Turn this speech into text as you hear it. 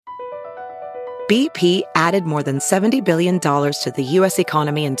BP added more than $70 billion to the U.S.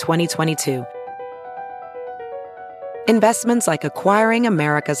 economy in 2022. Investments like acquiring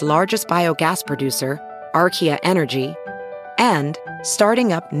America's largest biogas producer, Archaea Energy, and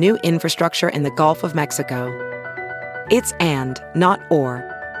starting up new infrastructure in the Gulf of Mexico. It's and, not or.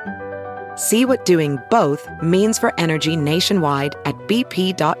 See what doing both means for energy nationwide at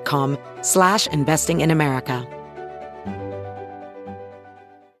bp.com/investing in America.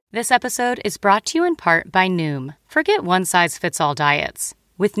 This episode is brought to you in part by Noom. Forget one-size-fits-all diets.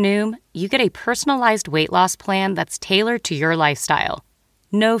 With Noom, you get a personalized weight loss plan that's tailored to your lifestyle.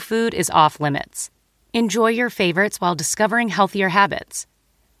 No food is off limits. Enjoy your favorites while discovering healthier habits.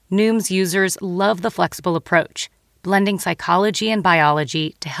 Noom's users love the flexible approach, blending psychology and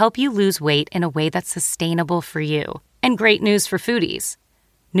biology to help you lose weight in a way that's sustainable for you. And great news for foodies.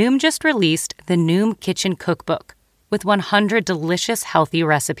 Noom just released the Noom Kitchen Cookbook with 100 delicious, healthy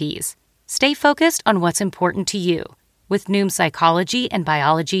recipes. Stay focused on what's important to you with Noom's psychology and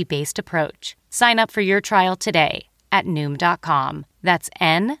biology-based approach. Sign up for your trial today at Noom.com. That's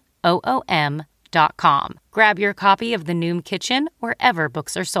Noom.com. Grab your copy of the Noom Kitchen wherever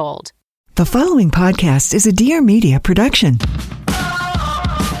books are sold. The following podcast is a Dear Media production.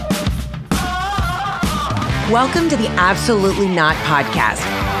 Welcome to the Absolutely Not podcast,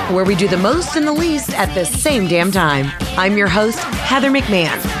 where we do the most and the least at the same damn time. I'm your host, Heather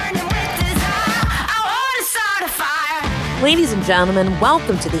McMahon. Ladies and gentlemen,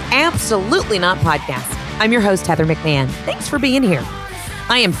 welcome to the Absolutely Not podcast. I'm your host, Heather McMahon. Thanks for being here.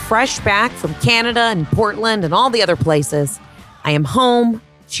 I am fresh back from Canada and Portland and all the other places. I am home.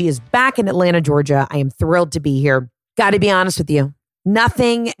 She is back in Atlanta, Georgia. I am thrilled to be here. Got to be honest with you.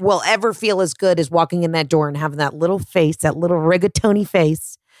 Nothing will ever feel as good as walking in that door and having that little face, that little rigatoni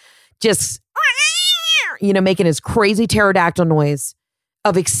face, just, making his crazy pterodactyl noise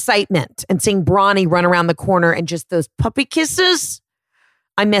of excitement and seeing Bronny run around the corner and just those puppy kisses.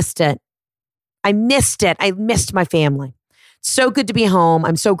 I missed it. I missed my family. So good to be home.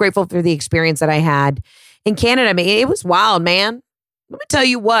 I'm so grateful for the experience that I had in Canada. I mean, it was wild, man. Let me tell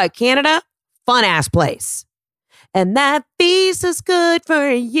you what, Canada, fun ass place. And that visa's good for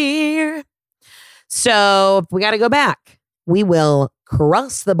a year. So if we got to go back, we will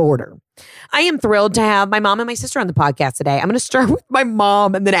cross the border. I am thrilled to have my mom and my sister on the podcast today. I'm going to start with my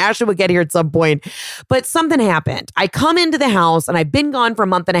mom and then Ashley will get here at some point. But something happened. I come into the house and I've been gone for a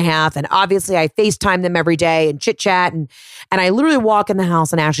month and a half. And obviously I FaceTime them every day and chit chat. And I literally walk in the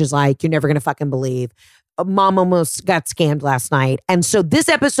house and Ashley's like, you're never going to fucking believe. Mom almost got scammed last night. And so this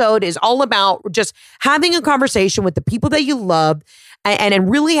episode is all about just having a conversation with the people that you love. And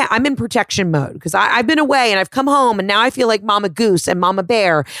really, I'm in protection mode because I've been away and I've come home and now I feel like Mama Goose and Mama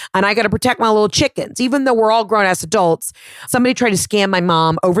Bear and I got to protect my little chickens. Even though we're all grown ass adults, somebody tried to scam my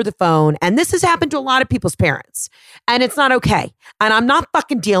mom over the phone. And this has happened to a lot of people's parents. And it's not okay. And I'm not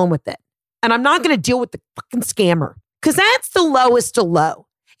fucking dealing with it. And I'm not going to deal with the fucking scammer because that's the lowest of low.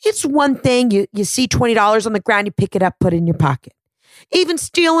 It's one thing, you see $20 on the ground, you pick it up, put it in your pocket. Even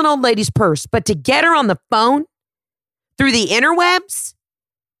steal an old lady's purse. But to get her on the phone through the interwebs,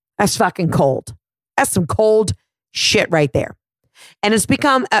 that's fucking cold. That's some cold shit right there. And it's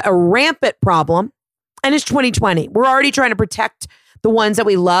become a rampant problem. And it's 2020. We're already trying to protect the ones that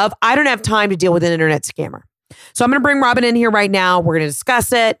we love. I don't have time to deal with an internet scammer. So I'm going to bring Robin in here right now. We're going to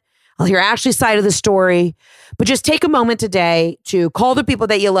discuss it. I'll hear Ashley's side of the story, but just take a moment today to call the people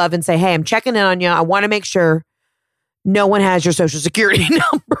that you love and say, hey, I'm checking in on you. I want to make sure no one has your social security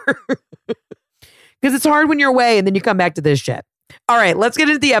number because it's hard when you're away and then you come back to this shit. All right, let's get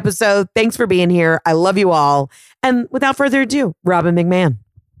into the episode. Thanks for being here. I love you all. And without further ado, Robin McMahon.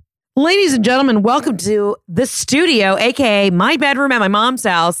 Ladies and gentlemen, welcome to the studio, AKA my bedroom at my mom's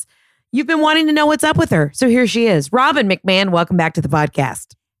house. You've been wanting to know what's up with her. So here she is. Robin McMahon, welcome back to the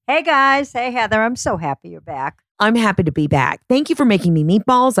podcast. Hey guys. Hey Heather. I'm so happy you're back. I'm happy to be back. Thank you for making me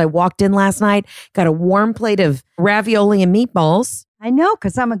meatballs. I walked in last night, got a warm plate of ravioli and meatballs. I know,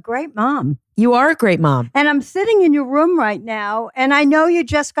 because I'm a great mom. You are a great mom. And I'm sitting in your room right now, and I know you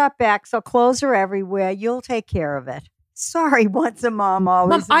just got back, so clothes are everywhere. You'll take care of it. Sorry, once a mom,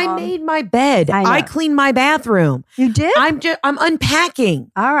 always Mom, a mom. I made my bed. I cleaned my bathroom. You did? I'm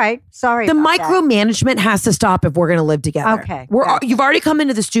unpacking. All right. Sorry. The micromanagement has to stop if we're going to live together. Okay. You've already come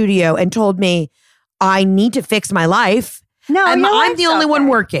into the studio and told me I need to fix my life. No, and I'm the only one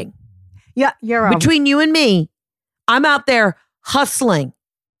working. Yeah, you're between you and me. I'm out there hustling.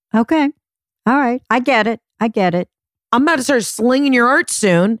 Okay. All right. I get it. I'm about to start slinging your art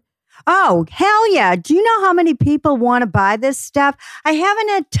soon. Oh, hell yeah. Do you know how many people want to buy this stuff? I haven't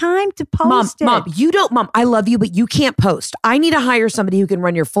had time to post it. Mom, I love you, but you can't post. I need to hire somebody who can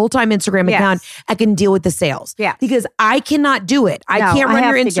run your full-time Instagram account and can deal with the sales. Yeah. Because I cannot do it. I can't run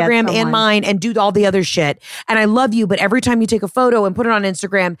your Instagram and mine and do all the other shit. And I love you, but every time you take a photo and put it on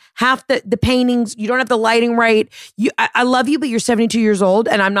Instagram, half the paintings, you don't have the lighting right. I love you, but you're 72 years old.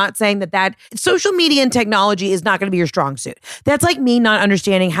 And I'm not saying that social media and technology is not going to be your strong suit. That's like me not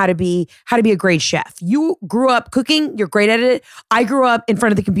understanding how to be a great chef. You grew up cooking, you're great at it. I grew up in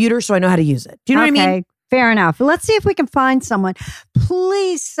front of the computer, so I know how to use it. Do you know what I mean? Fair enough. Let's see if we can find someone.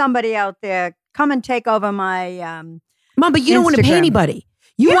 Please, somebody out there, come and take over my Mom, but you don't want to pay anybody.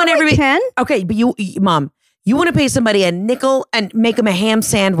 You want everybody. Okay, but Mom, you want to pay somebody a nickel and make them a ham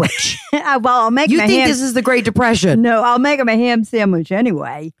sandwich. Well, I'll make. You think this is the Great Depression? No, I'll make them a ham sandwich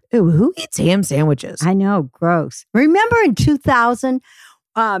anyway. Ooh, who eats ham sandwiches? I know, gross. Remember in 2000,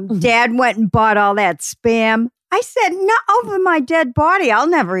 Dad went and bought all that Spam. I said, not over my dead body. I'll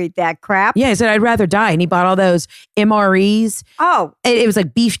never eat that crap. Yeah, I said, I'd rather die. And he bought all those MREs. Oh. It was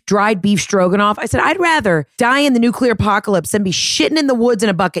like dried beef stroganoff. I said, I'd rather die in the nuclear apocalypse than be shitting in the woods in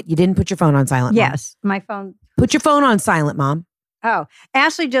a bucket. You didn't put your phone on silent, Mom. Yes, my phone. Put your phone on silent, Mom. Oh,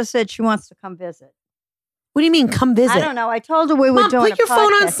 Ashley just said she wants to come visit. What do you mean, come visit? I don't know. I told her we were doing put your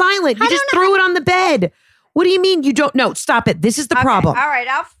phone on silent. You just threw it on the bed. What do you mean you don't know? Stop it. This is the problem. All right,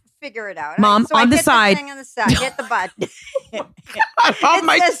 I'll figure it out. Mom, so on the side. Thing on the side. Hit the button.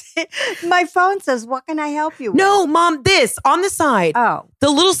 My phone says, what can I help you with? No, Mom, this on the side. Oh.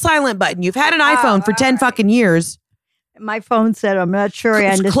 The little silent button. You've had an iPhone for 10 fucking years. My phone said, I'm not sure I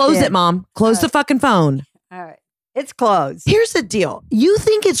understand. Close it, Mom. Close the fucking phone. All right. It's closed. Here's the deal. You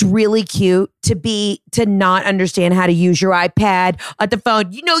think it's really cute to not understand how to use your iPad at the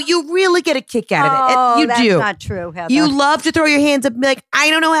phone. You know, you really get a kick out of it. You that's do. Not true, Heather. You love to throw your hands up and be like, I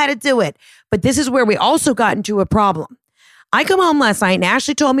don't know how to do it. But this is where we also got into a problem. I come home last night and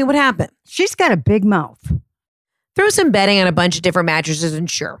Ashley told me what happened. She's got a big mouth. Throw some bedding on a bunch of different mattresses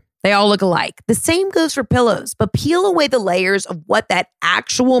and sure, they all look alike. The same goes for pillows, but peel away the layers of what that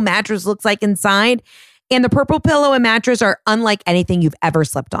actual mattress looks like inside. And the purple pillow and mattress are unlike anything you've ever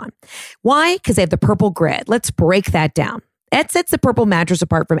slept on. Why? Because they have the purple grid. Let's break that down. That sets the purple mattress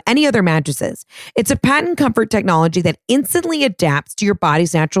apart from any other mattresses. It's a patent comfort technology that instantly adapts to your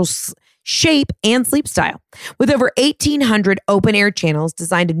body's natural shape and sleep style. With over 1,800 open air channels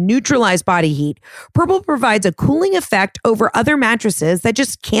designed to neutralize body heat, Purple provides a cooling effect over other mattresses that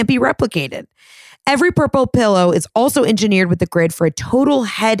just can't be replicated. Every purple pillow is also engineered with the grid for a total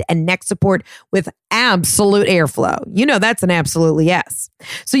head and neck support with absolute airflow. You know that's an absolutely yes.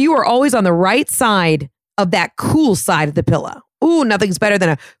 So you are always on the right side of that cool side of the pillow. Ooh, nothing's better than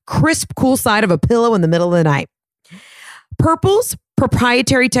a crisp, cool side of a pillow in the middle of the night. Purple's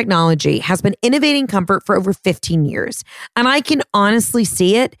proprietary technology has been innovating comfort for over 15 years. And I can honestly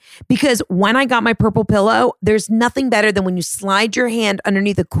see it because when I got my purple pillow, there's nothing better than when you slide your hand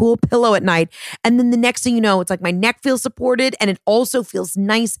underneath a cool pillow at night. And then the next thing you know, it's like my neck feels supported and it also feels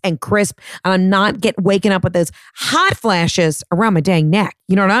nice and crisp. And I'm not waking up with those hot flashes around my dang neck.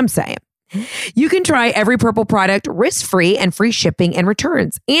 You know what I'm saying? You can try every Purple product risk-free and free shipping and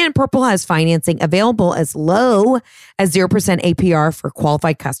returns. And Purple has financing available as low as 0% APR for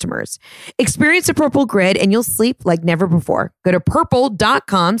qualified customers. Experience the Purple grid and you'll sleep like never before. Go to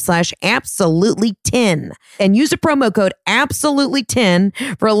purple.com/absolutely10 and use the promo code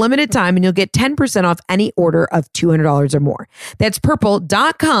absolutely10 for a limited time and you'll get 10% off any order of $200 or more. That's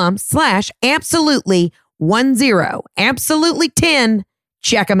purple.com/absolutely10. Absolutely10.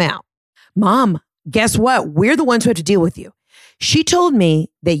 Check them out. Mom, guess what? We're the ones who have to deal with you. She told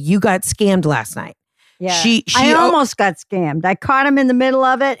me that you got scammed last night. Yeah, I almost got scammed. I caught him in the middle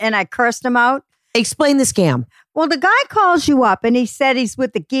of it and I cursed him out. Explain the scam. Well, the guy calls you up and he said he's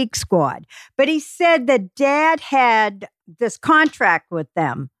with the Geek Squad, but he said that Dad had this contract with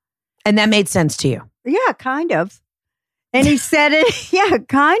them. And that made sense to you? Yeah, kind of. And he said it, yeah,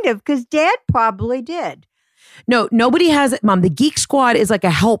 kind of, because Dad probably did. No, nobody has it, Mom. The Geek Squad is like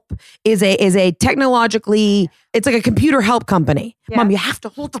it's a technologically, it's like a computer help company. Yeah. Mom, you have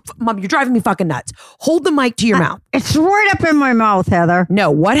to Mom, you're driving me fucking nuts. Hold the mic to your mouth. It's right up in my mouth, Heather.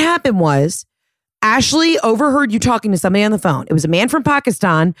 No, what happened was Ashley overheard you talking to somebody on the phone. It was a man from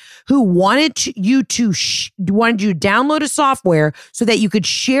Pakistan who wanted you to download a software so that you could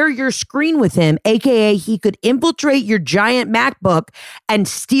share your screen with him, aka he could infiltrate your giant MacBook and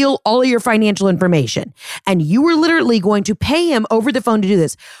steal all of your financial information. And you were literally going to pay him over the phone to do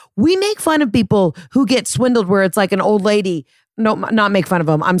this. We make fun of people who get swindled where it's like an old lady not make fun of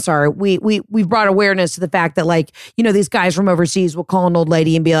them. I'm sorry. We've brought awareness to the fact that, like, you know, these guys from overseas will call an old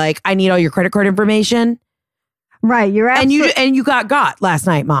lady and be like, I need all your credit card information. Right. You're absolutely. And you got last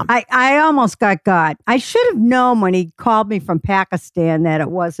night, Mom. I almost got. I should have known when he called me from Pakistan that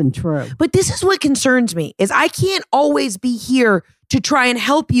it wasn't true. But this is what concerns me, is I can't always be here to try and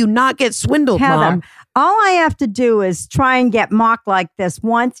help you not get swindled, Heather, Mom. all I have to do is try and get mocked like this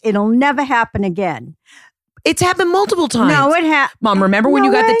once. It'll never happen again. It's happened multiple times. No, it happened. Mom, remember when No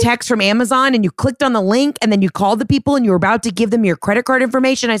you got way. the text from Amazon and you clicked on the link and then you called the people and you were about to give them your credit card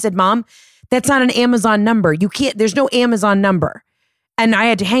information? I said, Mom, that's not an Amazon number. You can't, there's no Amazon number. And I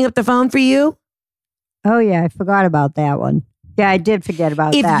had to hang up the phone for you. Oh, yeah. I forgot about that one. Yeah, I did forget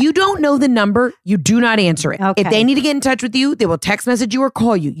about that. If you don't know the number, you do not answer it. Okay. If they need to get in touch with you, they will text message you or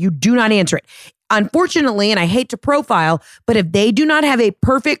call you. You do not answer it. Unfortunately, and I hate to profile, but if they do not have a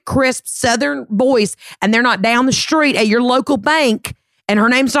perfect, crisp Southern voice and they're not down the street at your local bank and her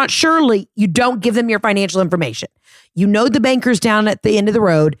name's not Shirley, you don't give them your financial information. You know the bankers down at the end of the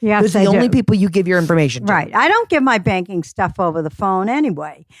road. Yes, Those are I the only do. people you give your information to. Right. I don't give my banking stuff over the phone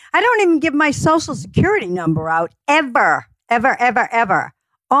anyway. I don't even give my social security number out ever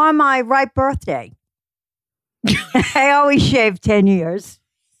on my right birthday. I always shave 10 years.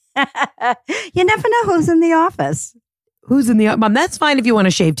 You never know who's in the office. Who's in the... Mom, that's fine if you want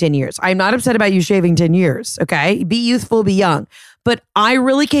to shave 10 years. I'm not upset about you shaving 10 years, okay? Be youthful, be young. But I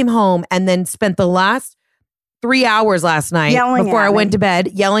really came home and then spent the last 3 hours last night Yelling before at I me. went to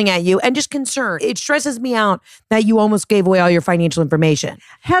bed, yelling at you and just concerned. It stresses me out that you almost gave away all your financial information.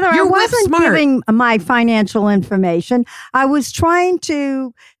 Heather, You're I wasn't smart. giving my financial information. I was trying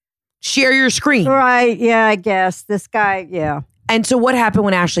to... Share your screen. Right, yeah, I guess. This guy, yeah. And so what happened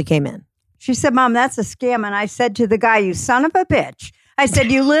when Ashley came in? She said, Mom, that's a scam. And I said to the guy, you son of a bitch. I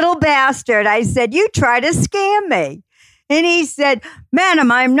said, you little bastard. I said, you try to scam me. And he said,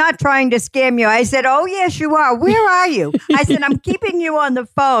 Madam, I'm not trying to scam you. I said, oh, yes, you are. Where are you? I said, I'm keeping you on the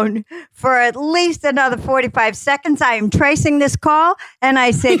phone for at least another 45 seconds. I am tracing this call. And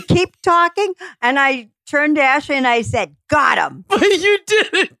I said, keep talking. And I turned to Ashley and I said, got him. But you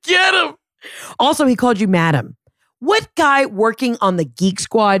didn't get him. Also, he called you Madam. What guy working on the Geek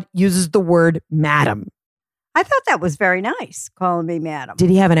Squad uses the word Madam? I thought that was very nice, calling me Madam. Did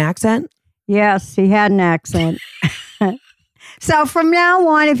he have an accent? Yes, he had an accent. So from now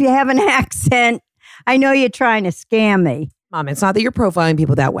on, if you have an accent, I know you're trying to scam me. Mom, it's not that you're profiling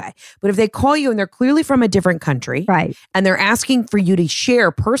people that way, but if they call you and they're clearly from a different country, Right. and they're asking for you to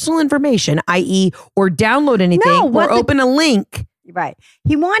share personal information, i.e., or download anything, No, or open a link. Right.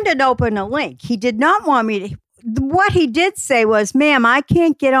 He wanted to open a link. He did not want me to. What he did say was, ma'am, I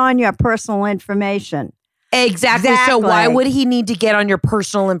can't get on your personal information. Exactly. So why would he need to get on your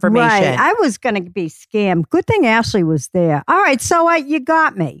personal information? Right. I was going to be scammed. Good thing Ashley was there. All right. So you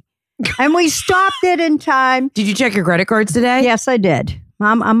got me. And we stopped it in time. Did you check your credit cards today? Yes, I did.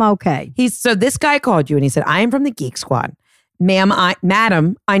 I'm okay. So this guy called you and he said, I am from the Geek Squad.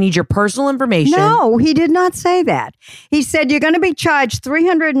 Madam, I need your personal information. No, he did not say that. He said, you're going to be charged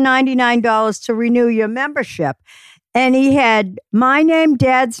 $399 to renew your membership. And he had my name,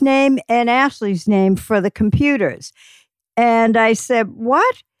 Dad's name, and Ashley's name for the computers. And I said,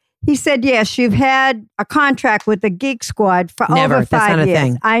 what? He said, yes, you've had a contract with the Geek Squad for Never. over 5 That's not a years.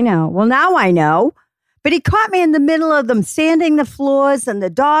 thing. I know. Well, now I know. But he caught me in the middle of them sanding the floors and the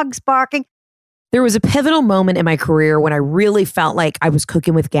dogs barking. There was a pivotal moment in my career when I really felt like I was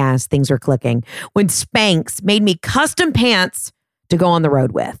cooking with gas, things were clicking, when Spanx made me custom pants to go on the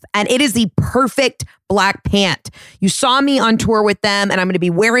road with. And it is the perfect black pant. You saw me on tour with them and I'm going to be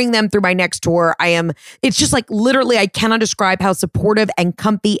wearing them through my next tour. It's just like literally, I cannot describe how supportive and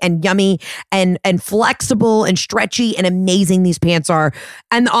comfy and yummy and flexible and stretchy and amazing these pants are.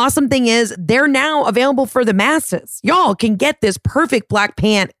 And the awesome thing is they're now available for the masses. Y'all can get this perfect black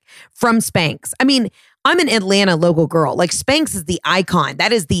pant from Spanx. I mean, I'm an Atlanta local girl. Like Spanx is the icon.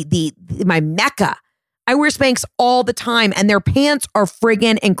 That is my mecca. I wear Spanx all the time and their pants are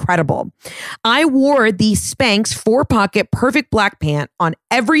friggin' incredible. I wore the Spanx 4-pocket perfect black pant on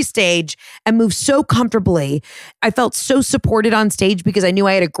every stage and moved so comfortably. I felt so supported on stage because I knew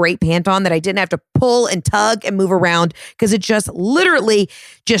I had a great pant on that I didn't have to pull and tug and move around because it just literally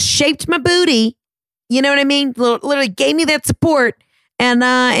just shaped my booty. You know what I mean? Literally gave me that support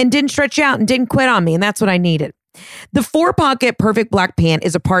and didn't stretch out and didn't quit on me. And that's what I needed. The 4-pocket perfect black pant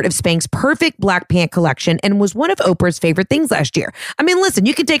is a part of Spanx perfect black pant collection and was one of Oprah's favorite things last year. I mean, listen,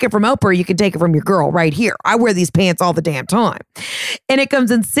 you can take it from Oprah, you can take it from your girl right here. I wear these pants all the damn time. And it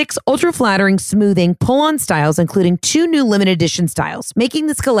comes in 6 ultra-flattering, smoothing, pull-on styles, including 2 new limited edition styles, making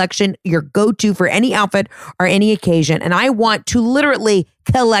this collection your go-to for any outfit or any occasion. And I want to literally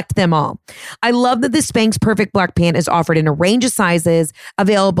collect them all. I love that the Spanx perfect black pant is offered in a range of sizes,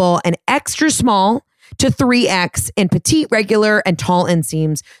 available an extra small to 3X in petite, regular, and tall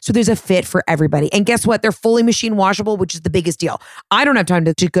inseams. So there's a fit for everybody. And guess what? They're fully machine washable, which is the biggest deal. I don't have time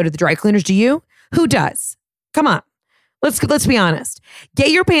to go to the dry cleaners. Do you? Who does? Come on. Let's be honest.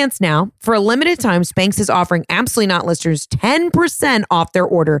 Get your pants now. For a limited time, Spanx is offering Absolutely Not listeners 10% off their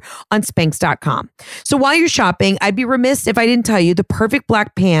order on Spanx.com. So while you're shopping, I'd be remiss if I didn't tell you the perfect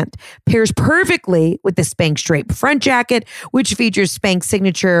black pant pairs perfectly with the Spanx draped front jacket, which features Spanx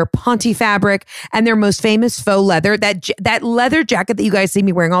signature Ponte fabric and their most famous faux leather. That leather jacket that you guys see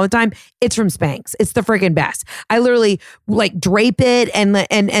me wearing all the time, it's from Spanx. It's the friggin' best. I literally like drape it and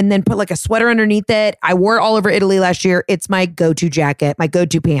then put like a sweater underneath it. I wore it all over Italy last year. It's my go-to jacket, my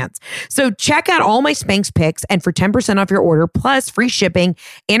go-to pants. So check out all my Spanx picks, and for 10% off your order plus free shipping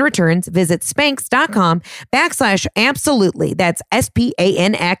and returns, visit Spanx.com/absolutely. That's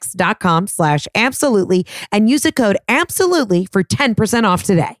SPANX.com/absolutely and use the code absolutely for 10% off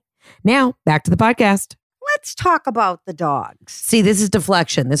today. Now back to the podcast. Let's talk about the dogs. See, this is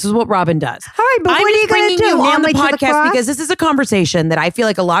deflection. This is what Robin does. All right, but I'm what are just you going to bringing do? you on the Nail me to the podcast cross? because this is a conversation that I feel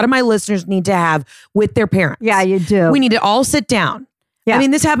like a lot of my listeners need to have with their parents. Yeah, you do. We need to all sit down. Yeah. I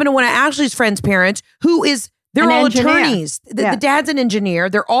mean, this happened to one of Ashley's friends' parents they're An all engineer. attorneys. Yeah. The dad's an engineer.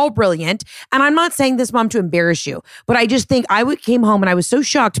 They're all brilliant. And I'm not saying this, Mom, to embarrass you, but I just think came home and I was so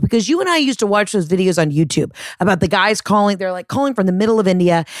shocked because you and I used to watch those videos on YouTube about the guys calling. They're like calling from the middle of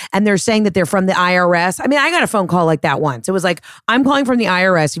India and they're saying that they're from the IRS. I mean, I got a phone call like that once. It was like, I'm calling from the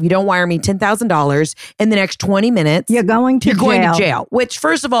IRS. If you don't wire me $10,000 in the next 20 minutes, You're going to jail. Which,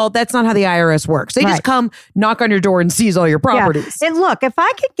 first of all, that's not how the IRS works. They just come knock on your door and seize all your properties. Yeah. And look, if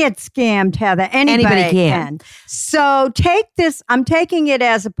I could get scammed, Heather, anybody can. So take this, I'm taking it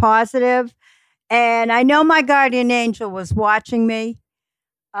as a positive, and I know my guardian angel was watching me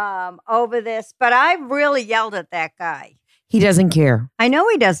over this, but I really yelled at that guy. He doesn't care. I know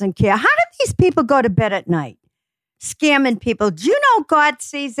he doesn't care. How do these people go to bed at night? Scamming people. Do you know God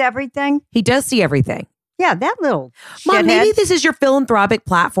sees everything? He does see everything. Yeah, that little Mom, shithead. maybe this is your philanthropic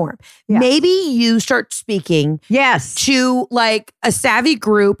platform. Yeah. Maybe you start speaking to like a savvy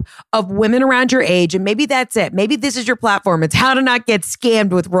group of women around your age, and maybe that's it. Maybe this is your platform. It's how to not get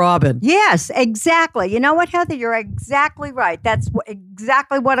scammed with Robin. Yes, exactly. You know what, Heather? You're exactly right. That's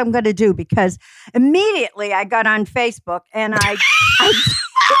exactly what I'm going to do, because immediately I got on Facebook and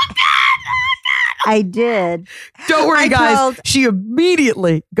I did. Don't worry, guys. She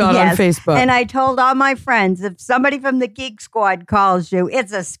immediately got on Facebook. And I told all my friends, if somebody from the Geek Squad calls you,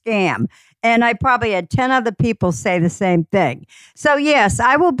 it's a scam. And I probably had 10 other people say the same thing. So, yes,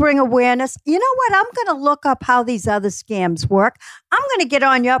 I will bring awareness. You know what? I'm going to look up how these other scams work. I'm going to get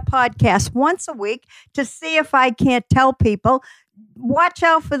on your podcast once a week to see if I can't tell people, watch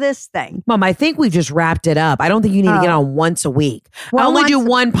out for this thing. Mom, I think we just wrapped it up. I don't think you need to get on once a week. Well, I only do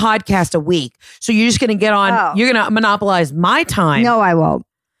one podcast a week. So you're just going to get on. You're going to monopolize my time. No, I won't.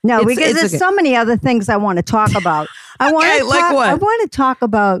 No, because there's so many other things I want to talk about. I want to talk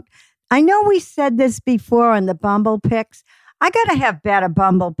about, I know we said this before on the Bumble pics. I got to have better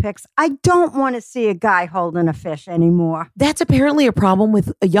Bumble pics. I don't want to see a guy holding a fish anymore. That's apparently a problem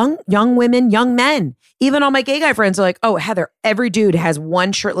with young women, young men. Even all my gay guy friends are like, oh, Heather, every dude has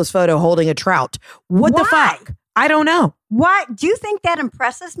one shirtless photo holding a trout. What the fuck? I don't know. Why? Do you think that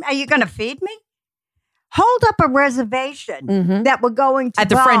impresses me? Are you going to feed me? Hold up a reservation that we're going to at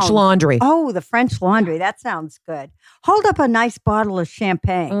the French Laundry. Oh, the French Laundry. That sounds good. Hold up a nice bottle of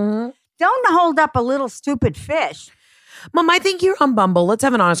champagne. Don't hold up a little stupid fish. Mom, I think you're on Bumble. Let's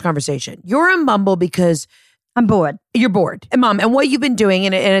have an honest conversation. You're on Bumble because I'm bored. You're bored. And Mom, and what you've been doing,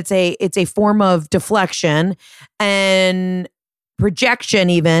 and it's a form of deflection and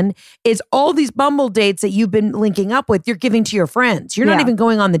projection even, is all these Bumble dates that you've been linking up with, you're giving to your friends. You're not even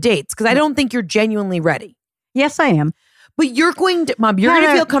going on the dates because I don't think you're genuinely ready. Yes, I am. But you're going to, Mom, you're going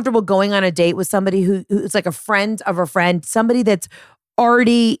to feel comfortable going on a date with somebody who's like a friend of a friend, somebody that's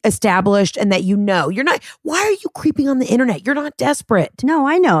already established and that you know. You're not, why are you creeping on the internet? You're not desperate. No,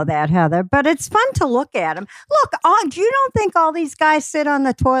 I know that, Heather, but it's fun to look at them. Look, you don't think all these guys sit on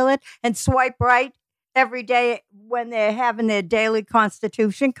the toilet and swipe right? every day when they're having their daily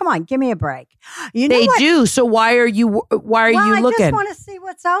constitution. Come on, give me a break. You know They what? do. So why are you looking? I just want to see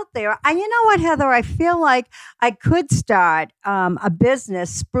what's out there. You know what, Heather? I feel like I could start a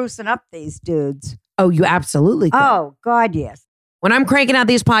business sprucing up these dudes. Oh, you absolutely could. Oh, God, yes. When I'm cranking out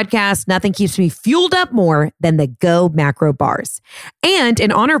these podcasts, nothing keeps me fueled up more than the Go Macro bars. And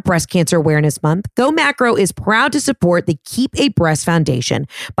in honor of Breast Cancer Awareness Month, Go Macro is proud to support the Keep a Breast Foundation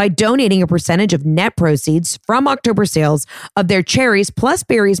by donating a percentage of net proceeds from October sales of their Cherries Plus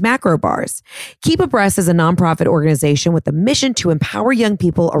Berries macro bars. Keep a Breast is a nonprofit organization with a mission to empower young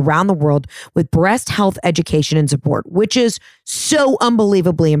people around the world with breast health education and support, which is so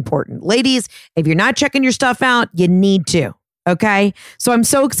unbelievably important. Ladies, if you're not checking your stuff out, you need to. Okay. So I'm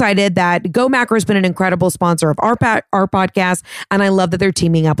so excited that Go Macro has been an incredible sponsor of our podcast. And I love that they're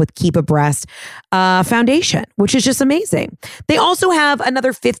teaming up with Keep a Breast Foundation, which is just amazing. They also have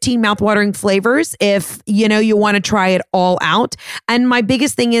another 15 mouthwatering flavors if, you want to try it all out. And my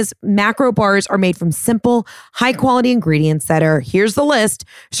biggest thing is macro bars are made from simple, high quality ingredients that are, here's the list,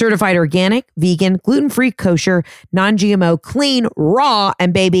 certified organic, vegan, gluten-free, kosher, non-GMO, clean, raw,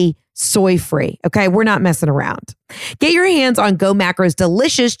 and baby, soy-free. Okay, we're not messing around. Get your hands on Go Macro's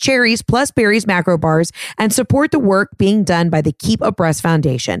delicious Cherries Plus Berries macro bars and support the work being done by the Keep a Breast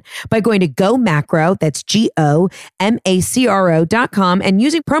Foundation by going to Go Macro, that's GOMACRO.com, and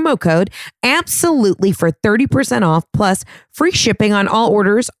using promo code ABSOLUTELY for 30% off plus free shipping on all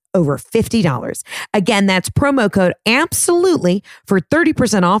orders over $50. Again, that's promo code ABSOLUTELY for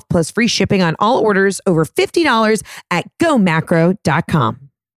 30% off plus free shipping on all orders over $50 at GoMacro.com.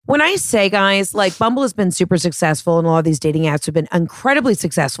 When I say, guys, like Bumble has been super successful and a lot of these dating apps have been incredibly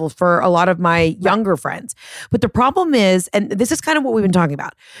successful for a lot of my younger friends. But the problem is, and this is kind of what we've been talking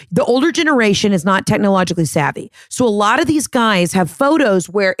about, the older generation is not technologically savvy. So a lot of these guys have photos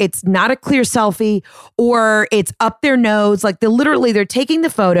where it's not a clear selfie or it's up their nose. Like they're taking the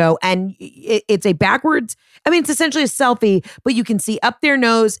photo and it's a backwards. It's essentially a selfie, but you can see up their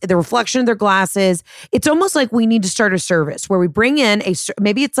nose, the reflection of their glasses. It's almost like we need to start a service where we bring in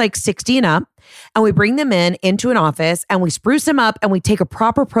maybe it's like 60 and up, and we bring them into an office and we spruce them up and we take a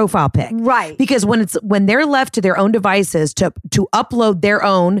proper profile pic. Right. Because when they're left to their own devices to upload their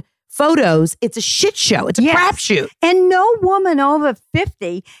own photos, it's a shit show. It's a crapshoot. And no woman over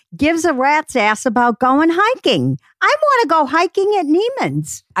 50 gives a rat's ass about going hiking. I want to go hiking at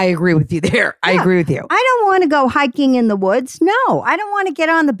Neiman's. I agree with you there. Yeah. I agree with you. I don't want to go hiking in the woods. No, I don't want to get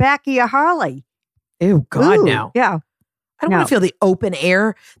on the back of your Harley. Ew, God, no. Yeah. I don't want to feel the open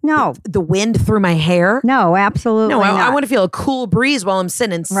air. No. The wind through my hair. No, absolutely not. I want to feel a cool breeze while I'm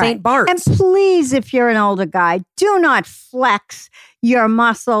sitting in St. Bart's. And please, if you're an older guy, do not flex your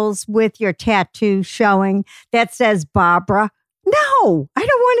muscles with your tattoo showing that says Barbara. No, I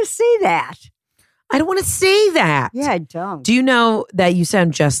don't want to see that. I don't want to see that. Yeah, I don't. Do you know that you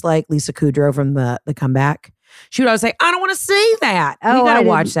sound just like Lisa Kudrow from the Comeback? She would always say, I don't want to see that. Oh, you got to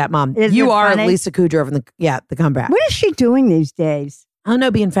watch that, Mom. You are funny? Lisa Kudrow from the Comeback. What is she doing these days? I don't know,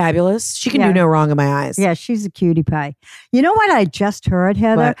 being fabulous. She can do no wrong in my eyes. Yeah, she's a cutie pie. You know what I just heard,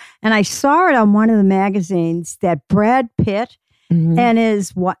 Heather? What? And I saw it on one of the magazines that Brad Pitt and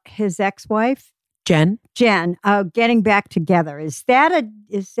his ex-wife, Jen, getting back together. Is that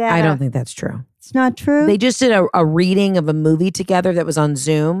I don't think that's true. It's not true? They just did a reading of a movie together that was on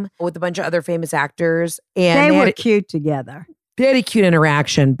Zoom with a bunch of other famous actors. And they were cute together. They had a cute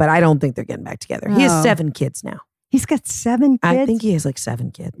interaction, but I don't think they're getting back together. He has 7 kids now. He's got 7 kids? I think he has like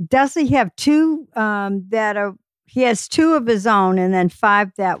 7 kids. Does he have 2 he has 2 of his own and then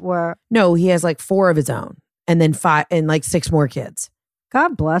 5 that were... No, he has like 4 of his own and then 5 and like 6 more kids.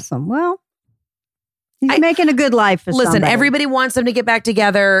 God bless him. Well, he's making a good life for somebody. Everybody wants them to get back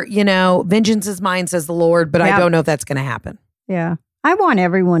together. Vengeance is mine, says the Lord, but I don't know if that's going to happen. Yeah. I want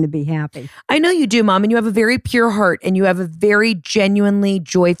everyone to be happy. I know you do, Mom, and you have a very pure heart and you have a very genuinely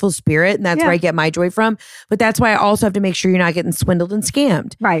joyful spirit, and that's where I get my joy from. But that's why I also have to make sure you're not getting swindled and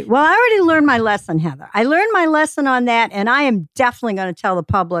scammed. Right. Well, I already learned my lesson, Heather. I learned my lesson on that, and I am definitely going to tell the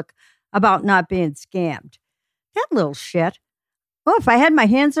public about not being scammed. That little shit. Oh, if I had my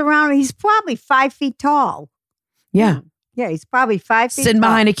hands around him, he's probably 5 feet tall. Yeah. Yeah, he's probably 5 feet Sitting tall.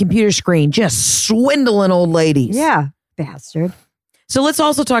 behind a computer screen, just swindling old ladies. Yeah, bastard. So let's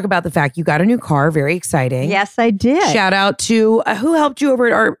also talk about the fact you got a new car. Very exciting. Yes, I did. Shout out to, who helped you over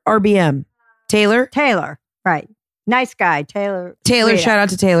at RBM? Taylor? Taylor, right. Nice guy, Taylor. Taylor, shout out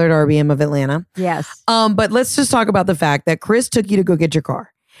to Taylor at RBM of Atlanta. Yes. But let's just talk about the fact that Chris took you to go get your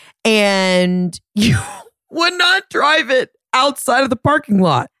car. And you would not drive it outside of the parking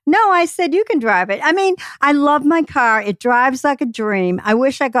lot. No, I said, you can drive it. I mean, I love my car. It drives like a dream. I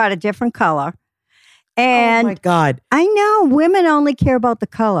wish I got a different color. And oh my God. I know women only care about the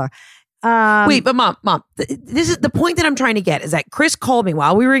color. Wait, but mom, this is the point that I'm trying to get is that Chris called me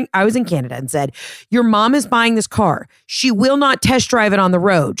while I was in Canada and said, your mom is buying this car. She will not test drive it on the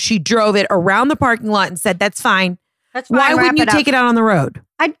road. She drove it around the parking lot and said, that's fine. That's why wouldn't you take it out on the road?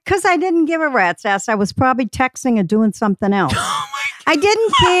 Because I didn't give a rat's ass. I was probably texting or doing something else. I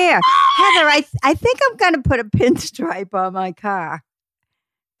didn't care. Heather, I think I'm going to put a pinstripe on my car.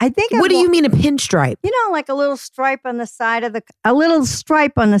 What do you mean a pinstripe? You know, like a little stripe on the side of the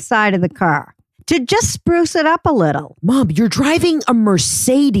car to just spruce it up a little. Mom, you're driving a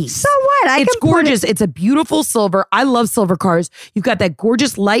Mercedes. So what? It's gorgeous. It's a beautiful silver. I love silver cars. You've got that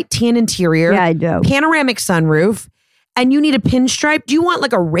gorgeous light tan interior. Yeah, I do. Panoramic sunroof. And you need a pinstripe? Do you want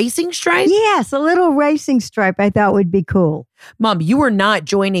like a racing stripe? Yes, a little racing stripe I thought would be cool. Mom, you are not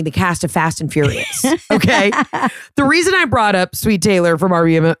joining the cast of Fast and Furious, okay? The reason I brought up Sweet Taylor from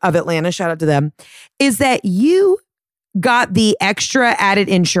RBM of Atlanta, shout out to them, is that you got the extra added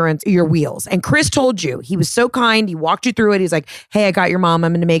insurance, your wheels. And Chris told you, he was so kind. He walked you through it. He's like, hey, I got your mom.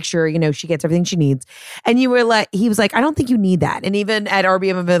 I'm going to make sure, she gets everything she needs. And he was like, I don't think you need that. And even at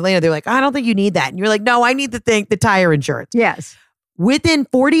RBM of Atlanta, they're like, I don't think you need that. And you're like, no, I need the tire insurance. Yes. Within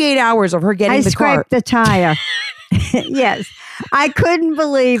 48 hours of her getting the car. I scraped the tire. Yes. I couldn't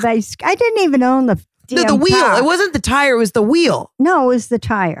believe I didn't even own the wheel. car. It wasn't the tire. It was the wheel. No, it was the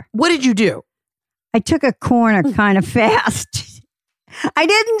tire. What did you do? I took a corner kind of fast. I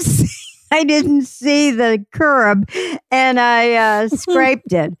didn't see the curb, and I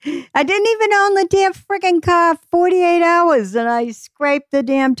scraped it. I didn't even own the damn freaking car 48 hours, and I scraped the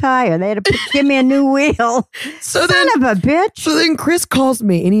damn tire. They had to give me a new wheel. Son of a bitch. So then Chris calls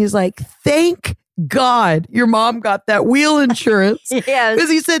me, and he's like, thank God your mom got that wheel insurance. Yes. Because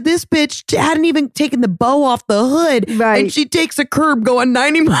he said this bitch hadn't even taken the bow off the hood. Right. And she takes a curb going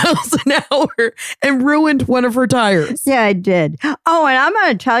 90 miles an hour and ruined one of her tires. Yeah, I did. Oh, and I'm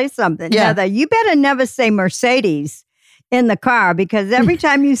going to tell you something, Heather. You better never say Mercedes in the car, because every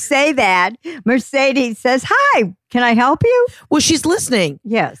time you say that, Mercedes says, hi, can I help you? Well, she's listening.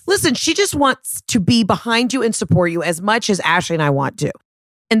 Yes. Listen, she just wants to be behind you and support you as much as Ashley and I want to.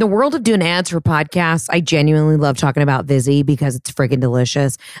 In the world of doing ads for podcasts, I genuinely love talking about Vizzy because it's freaking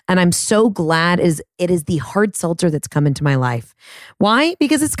delicious. And I'm so glad it is the hard seltzer that's come into my life. Why?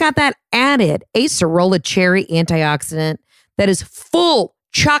 Because it's got that added acerola cherry antioxidant that is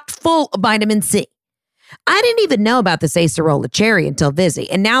chock full of vitamin C. I didn't even know about this acerola cherry until Vizzy.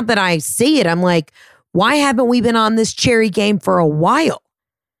 And now that I see it, I'm like, why haven't we been on this cherry game for a while?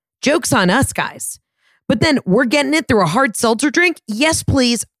 Joke's on us, guys. But then we're getting it through a hard seltzer drink? Yes,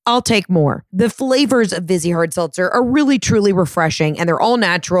 please. I'll take more. The flavors of Vizzy Hard Seltzer are really, truly refreshing, and they're all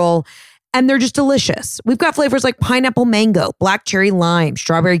natural, and they're just delicious. We've got flavors like pineapple mango, black cherry lime,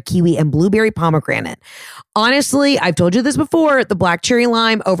 strawberry kiwi, and blueberry pomegranate. Honestly, I've told you this before, the black cherry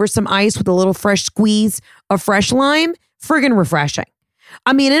lime over some ice with a little fresh squeeze of fresh lime, friggin' refreshing.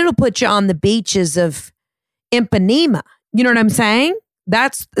 I mean, it'll put you on the beaches of Ipanema. You know what I'm saying?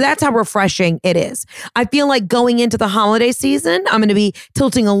 That's how refreshing it is. I feel like going into the holiday season, I'm going to be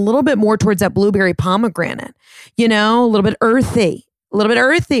tilting a little bit more towards that blueberry pomegranate. A little bit earthy, a little bit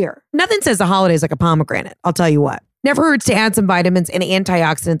earthier. Nothing says the holidays like a pomegranate. I'll tell you what. Never hurts to add some vitamins and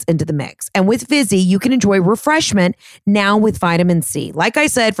antioxidants into the mix. And with Vizzy, you can enjoy refreshment now with vitamin C. Like I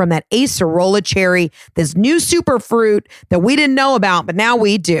said, from that acerola cherry, this new superfruit that we didn't know about, but now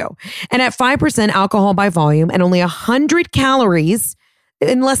we do. And at 5% alcohol by volume and only 100 calories,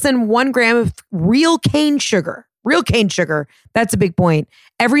 in less than 1 gram of real cane sugar. Real cane sugar. That's a big point.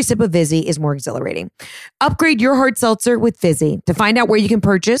 Every sip of Vizzy is more exhilarating. Upgrade your hard seltzer with Vizzy. To find out where you can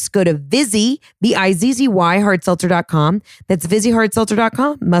purchase, go to Vizzy, Vizzy, hardseltzer.com. That's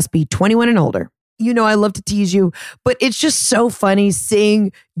VizzyHardSeltzer.com. Must be 21 and older. I love to tease you, but it's just so funny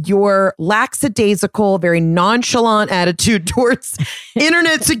seeing your lackadaisical, very nonchalant attitude towards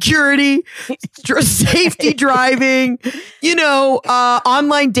internet security, safety driving,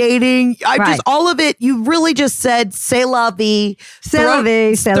 online dating. Just all of it. You really just said, c'est la vie,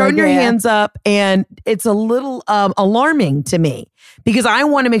 throwing your hands up. And it's a little alarming to me because I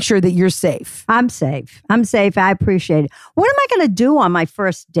want to make sure that you're safe. I'm safe. I appreciate it. What am I going to do on my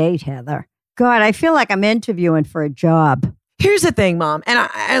first date, Heather? God, I feel like I'm interviewing for a job. Here's the thing, Mom.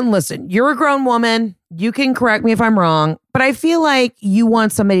 And listen, you're a grown woman. You can correct me if I'm wrong, but I feel like you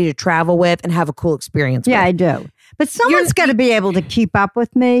want somebody to travel with and have a cool experience with. Yeah, I do. But someone's got to be able to keep up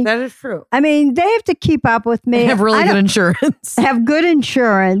with me. That is true. I mean, they have to keep up with me. Have really good insurance. Have good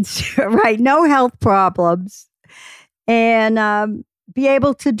insurance, right? No health problems. And be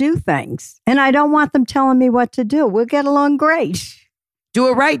able to do things. And I don't want them telling me what to do. We'll get along great. Do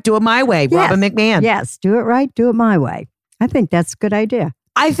it right. Do it my way. Yes. Robin McMahon. Yes, do it right. Do it my way. I think that's a good idea.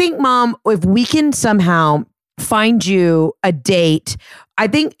 I think, Mom, if we can somehow find you a date, I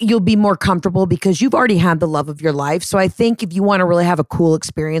think you'll be more comfortable because you've already had the love of your life. So I think if you want to really have a cool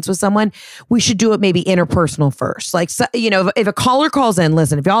experience with someone, we should do it maybe interpersonal first. Like, if a caller calls in,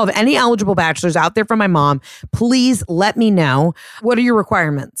 listen, if y'all have any eligible bachelors out there for my mom, please let me know. What are your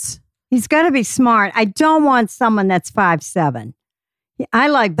requirements? He's got to be smart. I don't want someone that's 5'7". I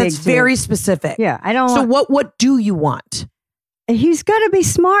like big. That's very specific. Yeah, I don't. So what do you want? He's got to be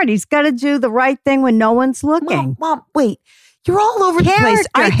smart. He's got to do the right thing when no one's looking. Mom, wait. You're all over the place.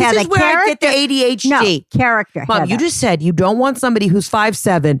 This is where I get the ADHD. No, character. Mom, you just said you don't want somebody who's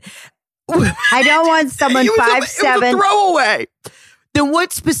 5'7". I don't want someone 5'7". It was a throwaway. Then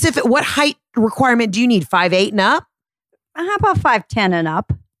what height requirement do you need? 5'8" and up? How about 5'10" and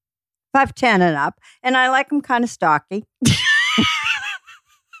up? 5'10" and up. And I like them kind of stocky.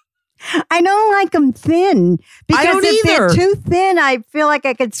 I don't like them thin. Because if they're too thin, I feel like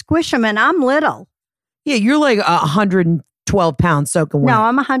I could squish them, and I'm little. Yeah, you're like 112 pounds soaking wet. No,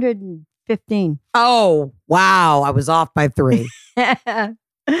 I'm 115. Oh, wow. I was off by 3.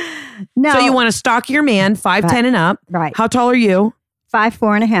 No. So you want a stockier man, 5'10" and up. Right. How tall are you?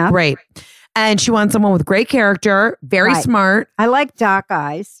 5'4.5". Great. And she wants someone with great character, very smart. I like dark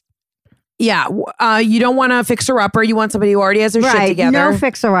eyes. Yeah. You don't want a fixer-upper. You want somebody who already has their shit together. No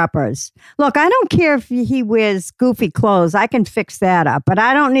fixer-uppers. Look, I don't care if he wears goofy clothes. I can fix that up. But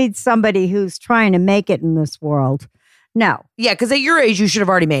I don't need somebody who's trying to make it in this world. No. Yeah, because at your age, you should have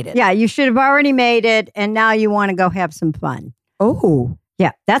already made it. Yeah, you should have already made it. And now you want to go have some fun. Oh.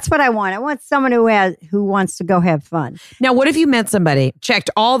 Yeah, that's what I want. I want someone who wants to go have fun. Now, what if you met somebody,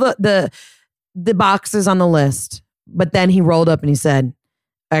 checked all the boxes on the list, but then he rolled up and he said,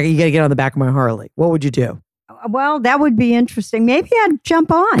 you got to get on the back of my Harley. What would you do? Well, that would be interesting. Maybe I'd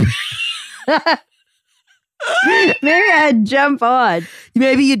jump on. Maybe I'd jump on.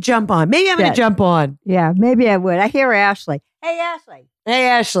 Maybe you'd jump on. Maybe I'm going to jump on. Yeah, maybe I would. I hear Ashley. Hey, Ashley. Hey,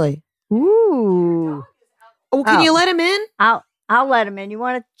 Ashley. Ooh. Oh, can you let him in? I'll let him in. You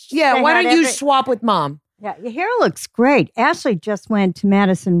want to? Yeah. Why don't you swap with Mom? Yeah, your hair looks great. Ashley just went to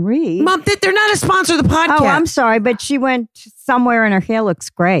Madison Reed. Mom, they're not a sponsor of the podcast. Oh, I'm sorry, but she went somewhere and her hair looks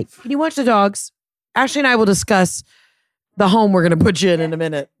great. Can you watch the dogs? Ashley and I will discuss the home we're going to put you in a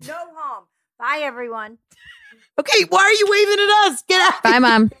minute. No home. Bye, everyone. Okay, why are you waving at us? Get out. Bye,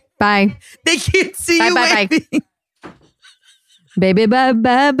 Mom. Bye. They can't see you waving. Bye. Baby, bye,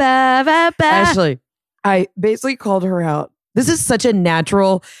 bye, bye, bye, bye. Ashley, I basically called her out. This is such a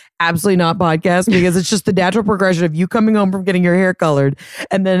natural, absolutely not podcast because it's just the natural progression of you coming home from getting your hair colored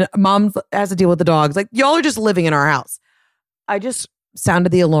and then Mom has to deal with the dogs. Like, y'all are just living in our house. I just sounded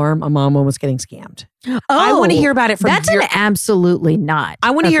the alarm. My mom was getting scammed. I want to hear about it from That's an absolutely not.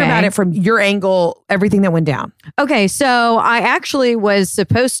 I want to hear about it from your angle, everything that went down. Okay, so I actually was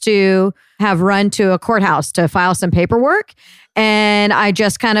supposed to have run to a courthouse to file some paperwork, and I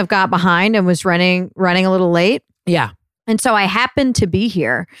just kind of got behind and was running a little late. Yeah. And so I happened to be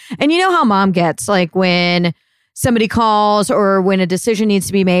here. And you know how Mom gets, like when somebody calls or when a decision needs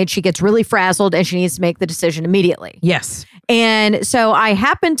to be made, she gets really frazzled and she needs to make the decision immediately. Yes. And so I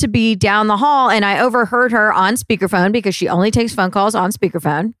happened to be down the hall and I overheard her on speakerphone because she only takes phone calls on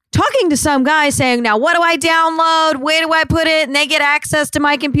speakerphone, talking to some guy saying, now, what do I download? Where do I put it? And they get access to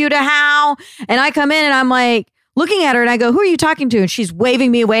my computer. How? And I come in and I'm like, looking at her and I go, who are you talking to? And she's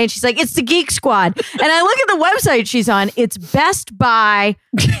waving me away and she's like, it's the Geek Squad. And I look at the website she's on. It's Best Buy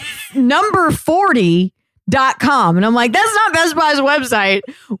number 40.com. And I'm like, that's not Best Buy's website.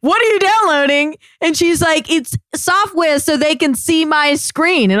 What are you downloading? And she's like, it's software so they can see my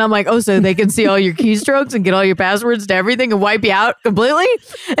screen. And I'm like, oh, so they can see all your keystrokes and get all your passwords to everything and wipe you out completely?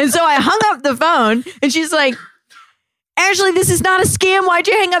 And so I hung up the phone and she's like, Ashley, this is not a scam. Why'd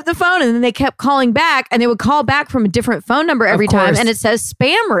you hang up the phone? And then they kept calling back and they would call back from a different phone number every time. And it says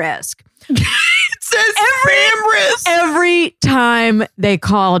spam risk. It says spam risk. Every time they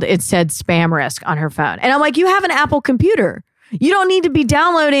called, it said spam risk on her phone. And I'm like, you have an Apple computer. You don't need to be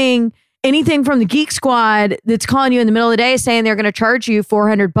downloading anything from the Geek Squad that's calling you in the middle of the day saying they're going to charge you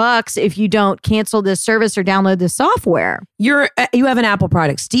 $400 if you don't cancel this service or download this software. You have an Apple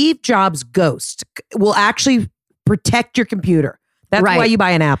product. Steve Jobs' Ghost will actually protect your computer. That's why you buy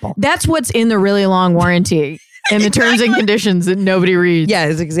an Apple. That's what's in the really long warranty and the terms and conditions that nobody reads.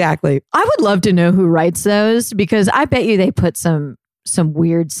 Yes, exactly. I would love to know who writes those because I bet you they put some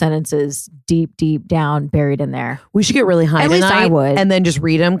weird sentences deep down buried in there. We should get really high At least I would. And then just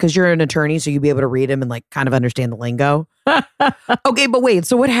read them because you're an attorney, so you'll be able to read them and like kind of understand the lingo. Okay, but wait.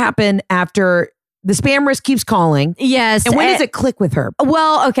 So what happened after the spam risk keeps calling. Yes. And when does it click with her?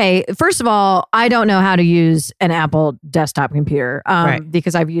 Well, okay. First of all, I don't know how to use an Apple desktop computer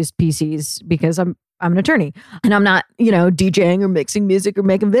because I've used PCs because I'm an attorney and I'm not, DJing or mixing music or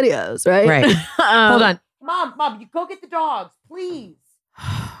making videos, right? Right. Hold on. Mom, you go get the dogs, please.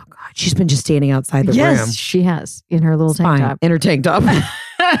 Oh, God. She's been just standing outside the room. Yes, she has in her little tank top. In her tank top.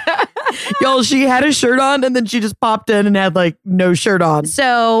 Y'all, she had a shirt on and then she just popped in and had like no shirt on.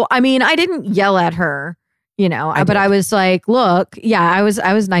 So, I mean, I didn't yell at her, but I was like, look, I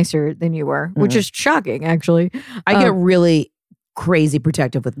was nicer than you were, which is shocking, actually. I get really crazy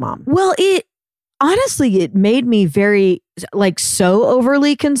protective with mom. Well, honestly, it made me very, so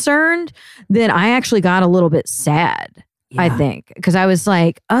overly concerned that I actually got a little bit sad, I think. Because I was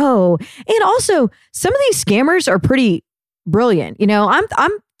like, oh, and also some of these scammers are pretty brilliant.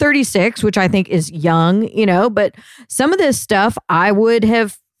 I'm 36, which I think is young, but some of this stuff I would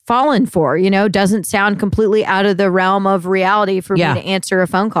have fallen for, doesn't sound completely out of the realm of reality for me to answer a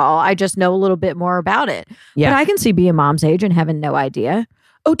phone call. I just know a little bit more about it. Yeah. But I can see being mom's age and having no idea.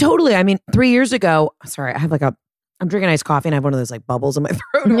 Oh, totally. I mean, 3 years ago, sorry, I have I'm drinking iced coffee and I have one of those bubbles in my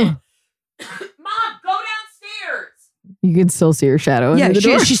throat. Mom, go downstairs. You can still see her shadow. Yeah, under the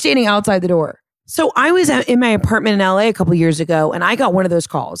door. She's standing outside the door. So I was in my apartment in LA a couple years ago and I got one of those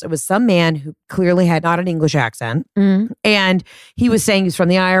calls. It was some man who clearly had not an English accent. And he was saying he's from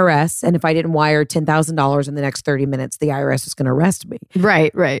the IRS. And if I didn't wire $10,000 in the next 30 minutes, the IRS is going to arrest me.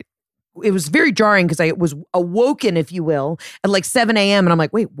 Right. It was very jarring because I was awoken, if you will, at 7 a.m. And I'm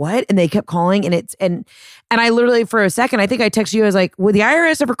like, wait, what? And they kept calling. And I literally, for a second, I think I texted you. I was like, would the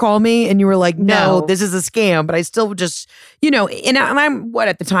IRS ever call me? And you were like, no, this is a scam. But I still just, and I'm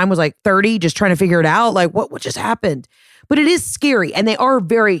at the time was 30, just trying to figure it out. What just happened? But it is scary. And they are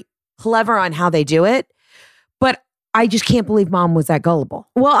very clever on how they do it. But I just can't believe mom was that gullible.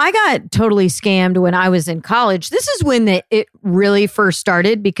 Well, I got totally scammed when I was in college. This is when it really first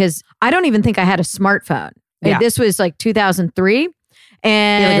started because I don't even think I had a smartphone. Yeah. This was 2003.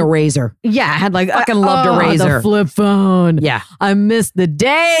 And a razor. Yeah, I had fucking loved a razor. The flip phone. Yeah. I missed the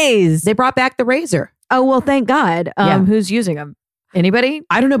days. They brought back the razor. Oh, well, thank God. Who's using them? Anybody?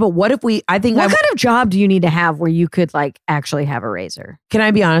 I don't know, but what if what kind of job do you need to have where you could actually have a razor? Can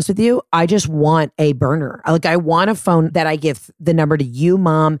I be honest with you? I just want a burner. I want a phone that I give the number to you,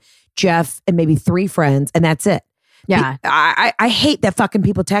 mom, Jeff, and maybe 3 friends, and that's it. Yeah. I hate that fucking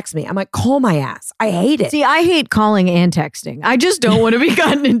people text me. I'm like, call my ass. I hate it. See, I hate calling and texting. I just don't want to be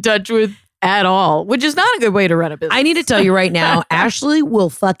gotten in touch with at all, which is not a good way to run a business. I need to tell you right now, Ashley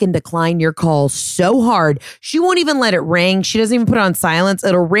will fucking decline your call so hard. She won't even let it ring. She doesn't even put it on silence.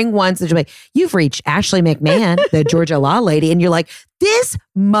 It'll ring once and she'll be like, you've reached Ashley McMahon, the Georgia law lady. And you're like, this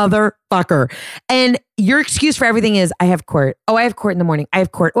motherfucker. And your excuse for everything is, I have court. Oh, I have court in the morning. I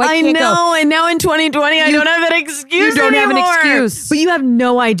have court. Oh, I can't go. And now in 2020, I don't have an excuse You don't anymore. have an excuse. But you have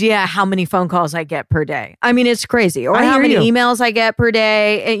no idea how many phone calls I get per day. I mean, it's crazy. Or how many emails I get per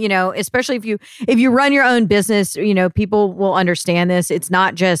day. Especially if you run your own business, people will understand this. It's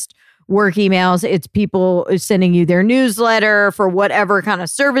not just work emails. It's people sending you their newsletter for whatever kind of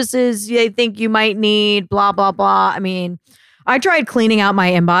services they think you might need, blah, blah, blah. I mean, I tried cleaning out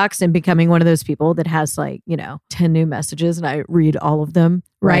my inbox and becoming one of those people that has 10 new messages and I read all of them,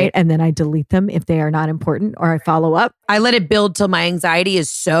 right? And then I delete them if they are not important or I follow up. I let it build till my anxiety is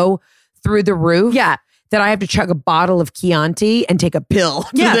so through the roof. Yeah. That I have to chug a bottle of Chianti and take a pill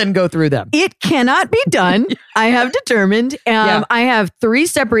to then go through them. It cannot be done. I have determined. I have 3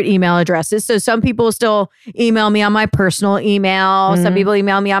 separate email addresses. So some people still email me on my personal email. Some people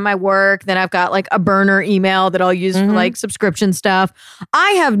email me on my work. Then I've got a burner email that I'll use for subscription stuff.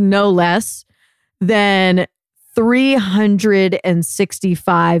 I have no less than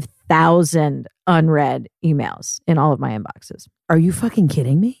 365,000 unread emails in all of my inboxes. Are you fucking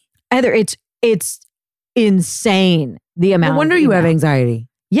kidding me? Heather, it's insane the amount. No wonder you have anxiety.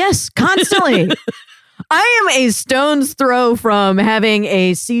 Yes, constantly. I am a stone's throw from having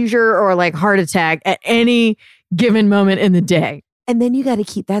a seizure or heart attack at any given moment in the day. And then you got to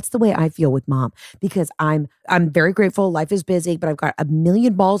keep, that's the way I feel with mom, because I'm very grateful. Life is busy, but I've got a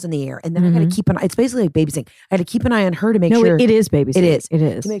million balls in the air. And then I got to keep an eye. It's basically like babysitting. I got to keep an eye on her to make sure. It is babysitting. It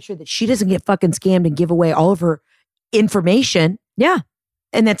is. To make sure that she doesn't get fucking scammed and give away all of her information. Yeah.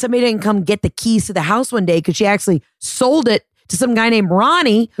 And that somebody didn't come get the keys to the house one day because she actually sold it to some guy named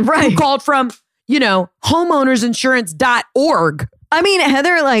Ronnie who called from, homeownersinsurance.org. I mean,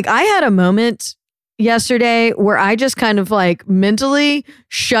 Heather, I had a moment, yesterday where I just kind of like mentally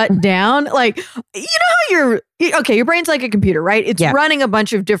shut down. Like, you know how your brain's like a computer, right? It's running a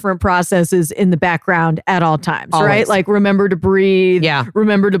bunch of different processes in the background at all times, Always. right? Like remember to breathe,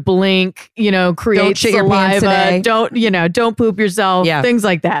 remember to blink, create don't shit your pants saliva, today. don't poop yourself, things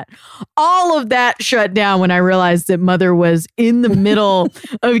like that. All of that shut down when I realized that Mother was in the middle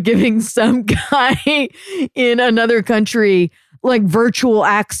of giving some guy in another country like virtual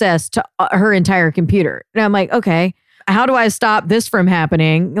access to her entire computer. And I'm like, okay, how do I stop this from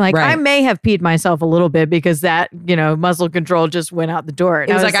happening? Like, I may have peed myself a little bit because that, muscle control just went out the door. And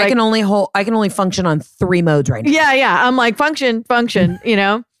it was like, I can only function on 3 modes right now. Yeah. I'm like, function,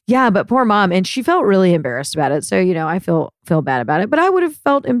 Yeah, but poor mom. And she felt really embarrassed about it. So, I feel bad about it, but I would have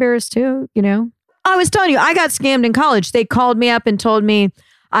felt embarrassed too, I was telling you, I got scammed in college. They called me up and told me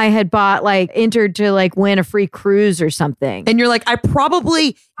I had entered to win a free cruise or something. And you're like, I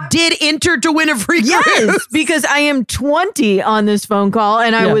probably did enter to win a free cruise. Yes, because I am 20 on this phone call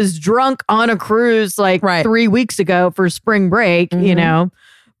and I was drunk on a cruise 3 weeks ago for spring break,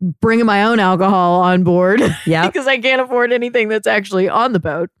 bringing my own alcohol on board. Yeah. Because I can't afford anything that's actually on the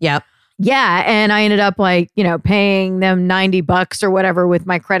boat. Yep. Yeah. And I ended up paying them $90 or whatever with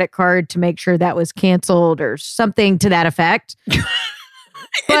my credit card to make sure that was canceled or something to that effect.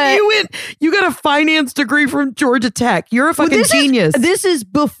 And you got a finance degree from Georgia Tech. You're a fucking genius. This is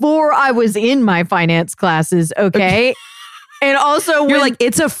before I was in my finance classes, okay? And also, you're like,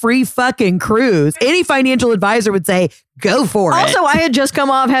 it's a free fucking cruise. Any financial advisor would say, go for it. Also, I had just come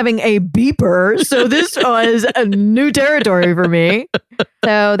off having a beeper, so this was a new territory for me.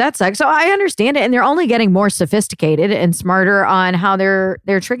 So that sucks. So I understand it, and they're only getting more sophisticated and smarter on how they're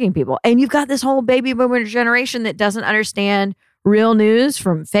tricking people. And you've got this whole baby boomer generation that doesn't understand real news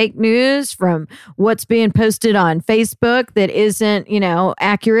from fake news, from what's being posted on Facebook that isn't,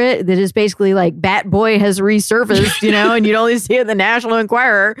 accurate, that is basically like Bat Boy has resurfaced, and you'd only see it in the National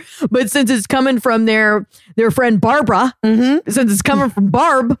Enquirer. But since it's coming from their friend Barbara, since it's coming from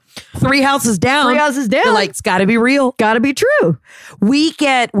Barb, 3 houses down. They're like, it's got to be real. Got to be true.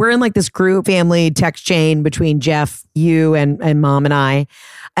 We're in this group family text chain between Jeff, you, and mom and I.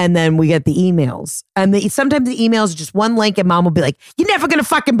 And then we get the emails. And sometimes the emails are just one link and mom will be like, you're never going to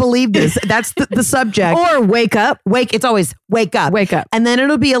fucking believe this. That's the subject. Or wake up. It's always wake up. Wake up. And then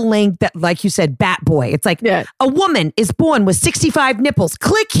it'll be a link that, like you said, Bat Boy. It's like, a woman is born with 65 nipples.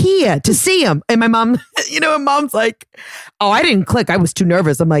 Click here to see them. And my mom, and mom's like, oh, I didn't click. I was too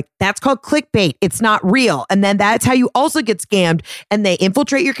nervous. I'm like, that's called clickbait. It's not real. And then that's how you also get scammed. And they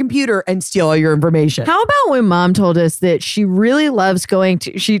infiltrate your computer and steal all your information. How about when mom told us that she really loves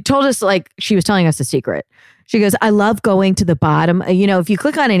she told us she was telling us a secret. She goes, I love going to the bottom. If you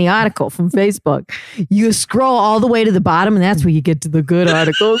click on any article from Facebook, you scroll all the way to the bottom and that's where you get to the good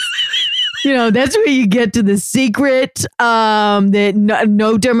articles. That's where you get to the secret that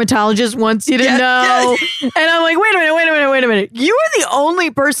no dermatologist wants you to know. And I'm like, wait a minute. You are the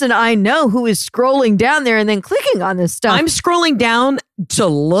only person I know who is scrolling down there and then clicking on this stuff. I'm scrolling down to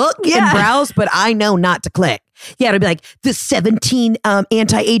look and browse, but I know not to click. Yeah, it'll be like the 17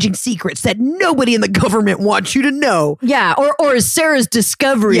 anti-aging secrets that nobody in the government wants you to know. Yeah, or Sarah's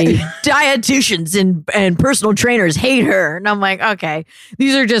discovery. Dietitians and personal trainers hate her. And I'm like, okay,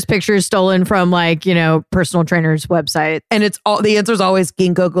 these are just pictures stolen from personal trainers' website. And the answer is always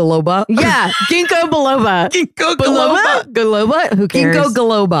ginkgo biloba. Yeah, ginkgo biloba. Ginkgo biloba. Biloba? Who cares? Ginkgo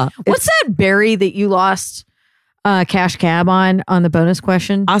biloba. What's that berry that you lost cash cab on the bonus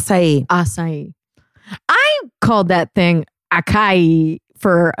question? Acai. I called that thing acai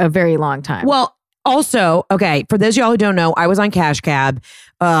for a very long time. Well, also, okay, for those of y'all who don't know, I was on Cash Cab,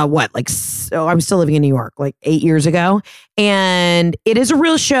 I was still living in New York 8 years ago. And it is a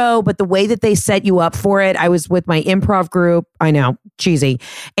real show, but the way that they set you up for it, I was with my improv group. I know, cheesy.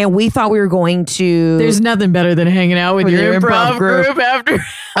 And we thought we were going to... There's nothing better than hanging out with your improv group after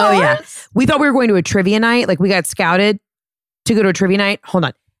Oh, yeah. We thought we were going to a trivia night. We got scouted to go to a trivia night. Hold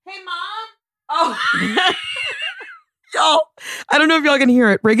on. Hey, Mom. Oh, y'all, I don't know if y'all can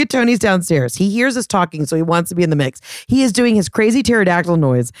hear it. Rigatoni's downstairs. He hears us talking, so he wants to be in the mix. He is doing his crazy pterodactyl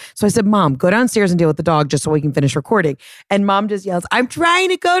noise. So I said, Mom, go downstairs and deal with the dog just so we can finish recording. And Mom just yells, I'm trying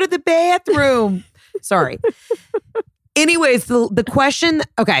to go to the bathroom. Sorry. Anyways, the question,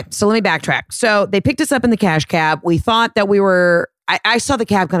 okay, so let me backtrack. So they picked us up in the Cash Cab. We thought that we were... I saw the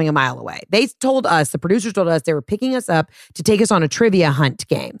cab coming a mile away. The producers told us they were picking us up to take us on a trivia hunt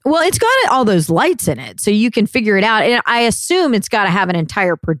game. Well, it's got all those lights in it, so you can figure it out. And I assume it's got to have an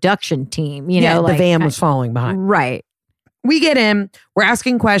entire production team. The van was following behind. Right. We get in, we're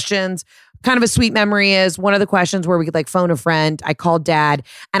asking questions. kind of a sweet memory is one of the questions where we could like phone a friend. I called Dad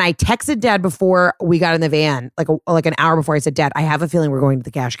and I texted Dad before we got in the van, like an hour before. I said, Dad, I have a feeling we're going to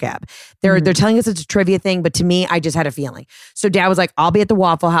the cash cab. They're telling us it's a trivia thing, but to me, I just had a feeling. So Dad was like, I'll be at the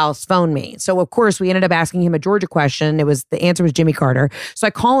Waffle House, phone me. So of course we ended up asking him a Georgia question. The answer was Jimmy Carter. So I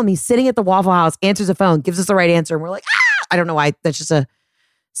call him, he's sitting at the Waffle House, answers the phone, gives us the right answer. And we're like, I don't know why. That's just a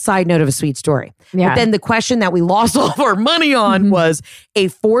side note of a sweet story. Yeah. But then the question that we lost all of our money on was a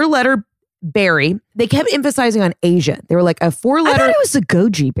 4-letter berry. They kept emphasizing on Asia. They were like a 4-letter. I thought it was a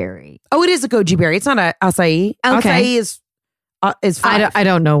goji berry. Oh, it is a goji berry. It's not a acai. Okay. Acai is 5. I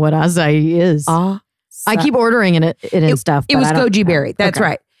don't know what acai is. I keep ordering it and stuff. It was goji berry. That's okay.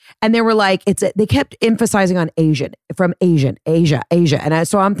 right. And they were like, they kept emphasizing on Asian, from Asia. And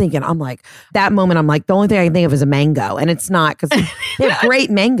so I'm like, that moment, I'm like, the only thing I can think of is a mango. And it's not, because they have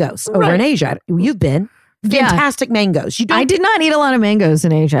great mangoes over in Asia. You've been. Fantastic mangoes. I did not eat a lot of mangoes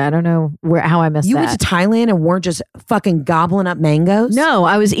in Asia. I don't know how I missed that. You went to Thailand and weren't just fucking gobbling up mangoes? No,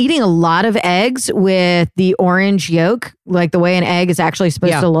 I was eating a lot of eggs with the orange yolk, like the way an egg is actually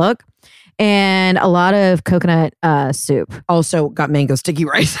supposed to look. And a lot of coconut soup. Also got mango sticky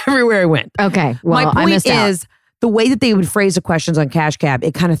rice everywhere I went. Okay. Well, my point is the way that they would phrase the questions on Cash Cab,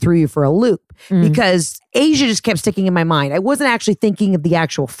 it kind of threw you for a loop because Asia just kept sticking in my mind. I wasn't actually thinking of the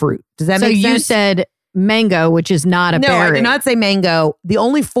actual fruit. Does that make sense? So you said mango, which is not a berry. No, I did not say mango. The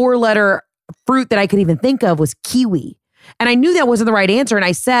only 4-letter fruit that I could even think of was kiwi. And I knew that wasn't the right answer. And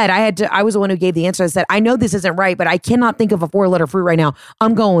I said, I was the one who gave the answer. I said, I know this isn't right, but I cannot think of a 4-letter fruit right now.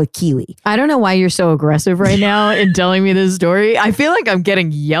 I'm going with kiwi. I don't know why you're so aggressive right now in telling me this story. I feel like I'm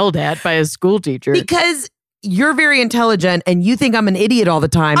getting yelled at by a school teacher. Because you're very intelligent and you think I'm an idiot all the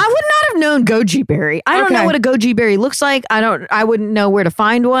time. I would not have known goji berry. I don't know what a goji berry looks like. I wouldn't know where to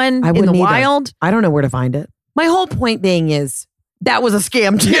find one in the wild. I don't know where to find it. My whole point being is, that was a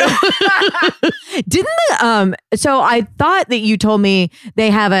scam too. So I thought that you told me they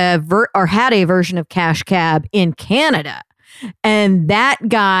have had a version of Cash Cab in Canada, and that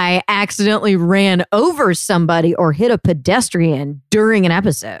guy accidentally ran over somebody or hit a pedestrian during an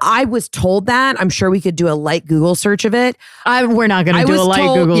episode. I was told that. I'm sure we could do a light Google search of it. We're not going to do a light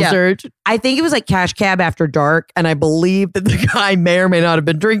Google search. I think it was like Cash Cab After Dark, and I believe that the guy may or may not have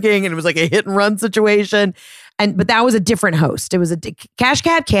been drinking, and it was like a hit and run situation. But that was a different host. It was Cash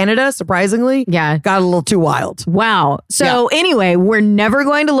Cab Canada, surprisingly. Yeah. Got a little too wild. Wow. So anyway, we're never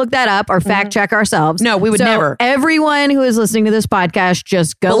going to look that up or fact check ourselves. No, we would never. Everyone who is listening to this podcast,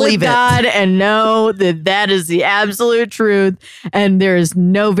 just go believe with God and know that is the absolute truth. And there is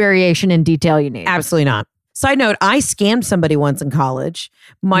no variation in detail you need. Absolutely not. Side note, I scammed somebody once in college.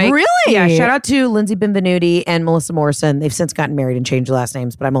 Really? Yeah. Shout out to Lindsay Benvenuti and Melissa Morrison. They've since gotten married and changed last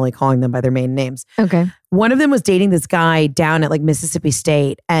names, but I'm only calling them by their maiden names. Okay. One of them was dating this guy down at like Mississippi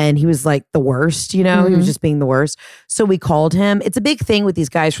State, and he was like the worst, He was just being the worst. So we called him. It's a big thing with these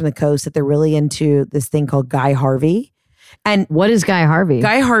guys from the coast that they're really into this thing called Guy Harvey. And what is Guy Harvey?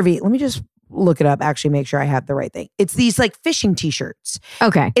 Guy Harvey, let me just look it up, actually make sure I have the right thing. It's these like fishing t-shirts.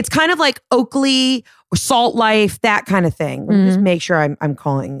 Okay. It's kind of like Oakley or Salt Life, that kind of thing. Let me just make sure I'm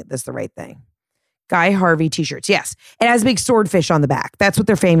calling this the right thing. Guy Harvey t-shirts. Yes. It has a big swordfish on the back. That's what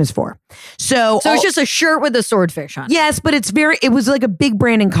they're famous for. So it's just a shirt with a swordfish on it. Yes, but it was like a big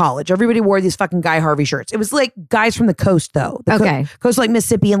brand in college. Everybody wore these fucking Guy Harvey shirts. It was like guys from the coast though. The coast like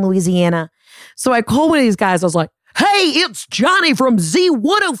Mississippi and Louisiana. So I called one of these guys. I was like, hey, it's Johnny from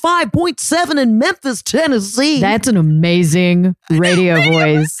Z105.7 in Memphis, Tennessee. That's an amazing radio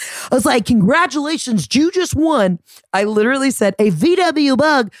voice. I was like, congratulations, you just won. I literally said a VW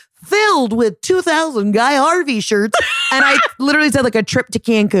Bug filled with 2,000 Guy Harvey shirts. And I literally said like a trip to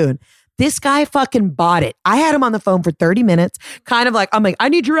Cancun. This guy fucking bought it. I had him on the phone for 30 minutes, kind of like, I'm like, I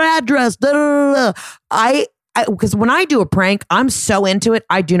need your address. Da, da, da, da. Because when I do a prank, I'm so into it,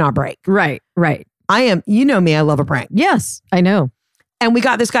 I do not break. Right. I am, you know me, I love a prank. Yes, I know. And we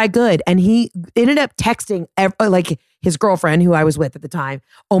got this guy good. And he ended up texting like his girlfriend who I was with at the time.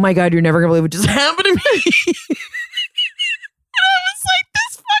 Oh my God, you're never gonna believe what just happened to me. And I was like,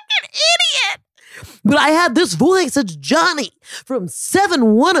 this fucking idiot. But I had this voice. It's Johnny from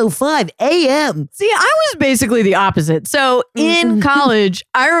 7105 AM. See, I was basically the opposite. So in college,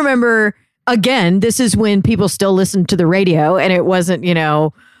 I remember, again, this is when people still listened to the radio and it wasn't,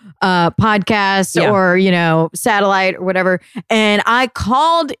 podcasts or, satellite or whatever. And I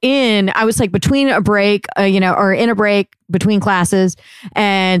called in, I was like between a break, or in a break between classes.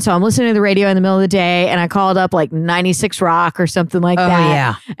 And so I'm listening to the radio in the middle of the day and I called up like 96 Rock or something like that.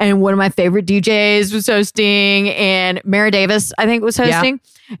 Yeah. And one of my favorite DJs was hosting and Mara Davis, I think, was hosting.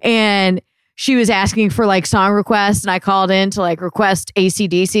 Yeah. And she was asking for like song requests, and I called in to like request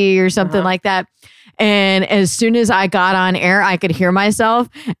AC/DC or something like that. And as soon as I got on air, I could hear myself.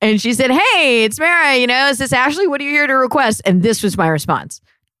 And she said, "Hey, it's Mara. You know, is this Ashley? What are you here to request?" And this was my response.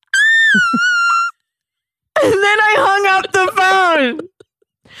 And then I hung up the phone.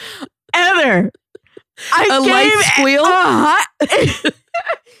 Heather, A light squeal?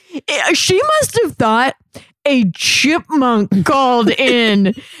 She must have thought a chipmunk called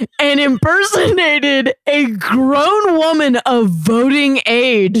in and impersonated a grown woman of voting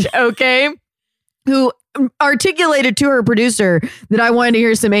age, okay? Who articulated to her producer that I wanted to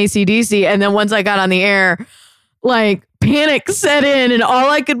hear some AC/DC. And then once I got on the air, like panic set in and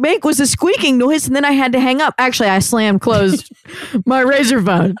all I could make was a squeaking noise. And then I had to hang up. Actually, I slammed closed my razor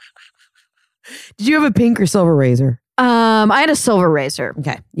phone. Did you have a pink or silver razor? I had a silver razor.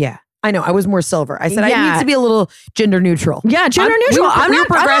 Okay. Yeah. I know. I was more silver. I said I need to be a little gender neutral. Yeah, gender neutral. I'm not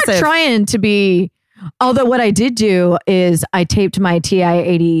trying to be. Although what I did do is I taped my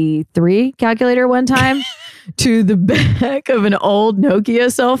TI-83 calculator one time to the back of an old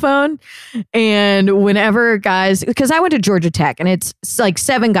Nokia cell phone. And whenever guys, because I went to Georgia Tech and it's like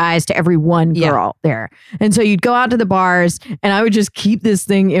 7 guys to every 1 girl there. And so you'd go out to the bars and I would just keep this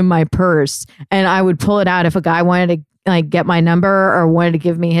thing in my purse and I would pull it out if a guy wanted to like get my number or wanted to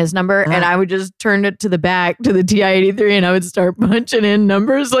give me his number, and I would just turn it to the back to the TI-83 and I would start punching in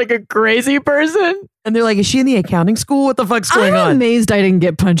numbers like a crazy person. And they're like, "Is she in the accounting school? What the fuck's going on?" I'm amazed I didn't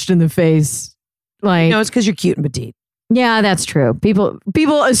get punched in the face. Like, no, it's because you're cute and petite. Yeah, that's true. People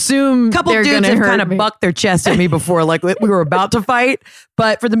assume a couple dudes have kind of bucked their chest at me before, like we were about to fight.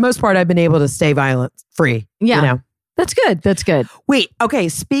 But for the most part, I've been able to stay violent free. Yeah. You know? That's good. That's good. Wait, okay.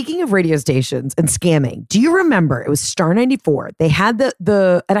 Speaking of radio stations and scamming, do you remember it was Star 94? They had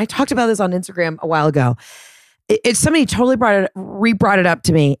the and I talked about this on Instagram a while ago. It's somebody totally brought it up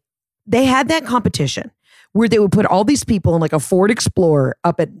to me. They had that competition where they would put all these people in like a Ford Explorer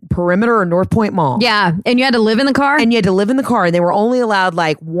up at Perimeter or North Point Mall. Yeah. And you had to live in the car? And they were only allowed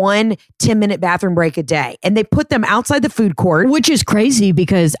like 1 10-minute bathroom break a day. And they put them outside the food court. Which is crazy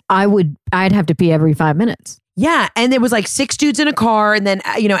because I'd have to pee every 5 minutes. Yeah. And there was like 6 dudes in a car. And then,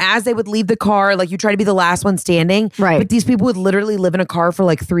 you know, as they would leave the car, like you try to be the last one standing. Right. But these people would literally live in a car for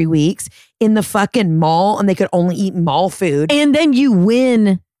like 3 weeks in the fucking mall and they could only eat mall food. And then you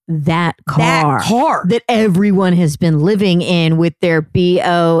win that car that everyone has been living in with their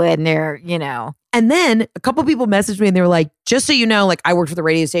BO and their, you know. And then a couple people messaged me and they were like, "Just so you know, like I worked for the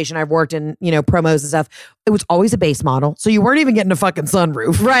radio station. I've worked in, you know, promos and stuff. It was always a base model. So you weren't even getting a fucking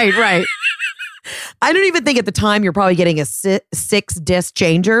sunroof." Right. I don't even think at the time you're probably getting a 6-disc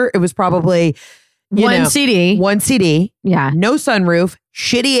changer. It was probably one CD. Yeah. No sunroof,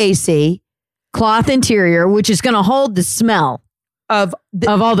 shitty AC. Cloth interior, which is going to hold the smell of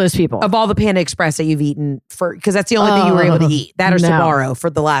all those people. Of all the Panda Express that you've eaten because that's the only thing you were able to eat. That or Sbarro for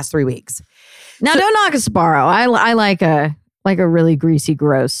the last 3 weeks. Now, don't knock a Sbarro. I like a really greasy,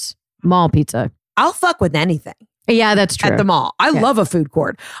 gross mall pizza. I'll fuck with anything. Yeah, that's true. At the mall. I love a food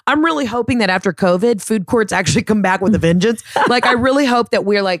court. I'm really hoping that after COVID, food courts actually come back with a vengeance. Like, I really hope that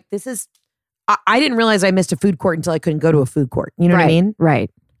we're like, I didn't realize I missed a food court until I couldn't go to a food court. You know what I mean?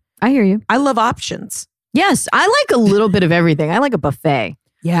 Right. I hear you. I love options. Yes. I like a little bit of everything. I like a buffet.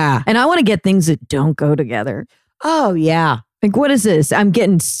 Yeah. And I want to get things that don't go together. Oh, yeah. Like, what is this? I'm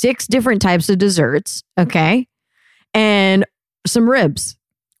getting 6 different types of desserts. Okay. And some ribs.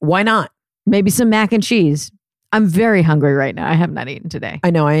 Why not? Maybe some mac and cheese. I'm very hungry right now. I have not eaten today.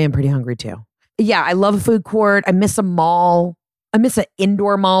 I know. I am pretty hungry too. Yeah. I love a food court. I miss a mall. I miss an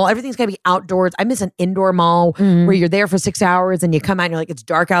indoor mall. Everything's got to be outdoors. I miss an indoor mall where you're there for 6 hours and you come out and you're like, it's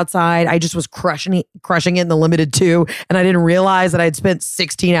dark outside. I just was crushing it in the limited 2. And I didn't realize that I'd spent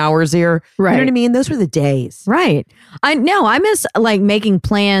 16 hours here. Right. You know what I mean? Those were the days. Right. I miss like making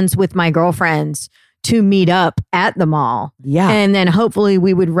plans with my girlfriends to meet up at the mall. Yeah. And then hopefully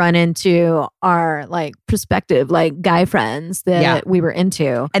we would run into our like prospective like guy friends that we were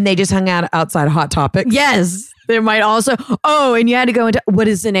into. And they just hung out outside Hot Topic. Yes. There might also, and you had to go into, what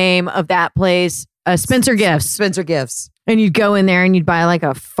is the name of that place? Spencer Gifts. Spencer Gifts. And you'd go in there and you'd buy like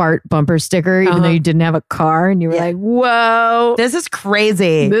a fart bumper sticker, even though you didn't have a car. And you were like, whoa. This is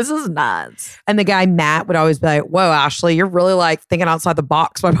crazy. This is nuts. And the guy, Matt, would always be like, whoa, Ashley, you're really like thinking outside the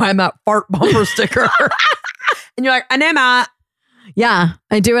box by buying that fart bumper sticker. And you're like, I know, Matt. Yeah,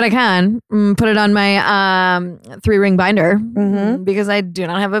 I do what I can. Put it on my 3-ring binder because I do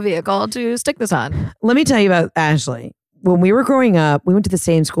not have a vehicle to stick this on. Let me tell you about Ashley. When we were growing up, we went to the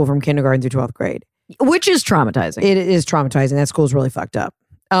same school from kindergarten through 12th grade. Which is traumatizing. It is traumatizing. That school's really fucked up.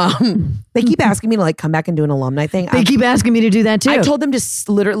 They keep asking me to like come back and do an alumni thing. They keep asking me to do that too. I told them to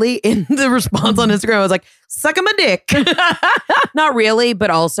literally in the response on Instagram, I was like, suck on my dick. Not really, but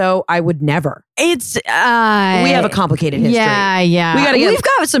also I would never. It's we have a complicated history. Yeah. We've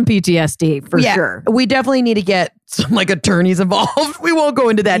got some PTSD for sure. We definitely need to get some like attorneys involved. We won't go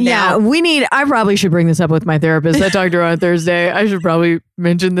into that now. I probably should bring this up with my therapist. I talked to her on Thursday. I should probably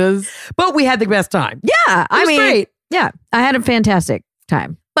mention this. But we had the best time. Yeah. I mean, great. Yeah. I had a fantastic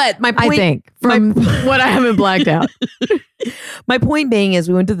time. But my point, I think, from what I haven't blacked out. My point being is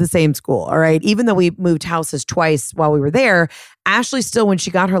we went to the same school, all right? Even though we moved houses twice while we were there, Ashley still, when she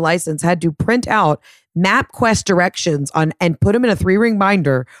got her license, had to print out MapQuest directions on and put them in a 3-ring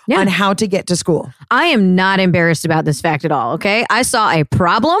binder on how to get to school. I am not embarrassed about this fact at all, okay? I saw a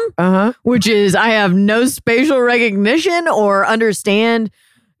problem, which is I have no spatial recognition or understand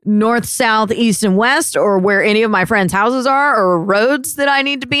north, south, east, and west, or where any of my friends' houses are, or roads that I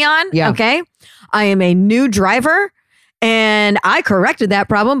need to be on. Yeah. Okay. I am a new driver, and I corrected that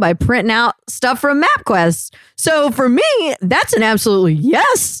problem by printing out stuff from MapQuest. So for me, that's an absolutely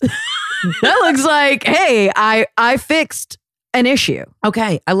yes. That looks like, hey, I fixed an issue.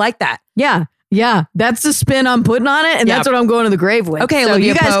 Okay. I like that. Yeah. Yeah, that's the spin I'm putting on it, and that's what I'm going to the grave with. Okay, so Olivia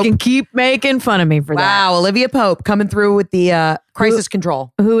you guys Pope can keep making fun of me for that. Wow, Olivia Pope coming through with the crisis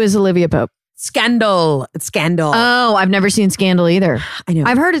control. Who is Olivia Pope? Scandal. It's Scandal. Oh, I've never seen Scandal either. I know.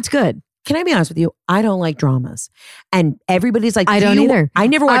 I've heard it's good. Can I be honest with you? I don't like dramas. And everybody's like, I don't either. I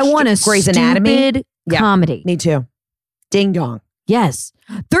never watched Grey's Anatomy. Stupid comedy. Me too. Ding dong. Yes.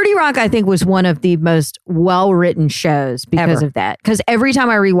 30 Rock, I think, was one of the most well-written shows because of that. Because every time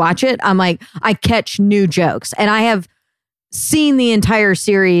I rewatch it, I'm like, I catch new jokes. And I have seen the entire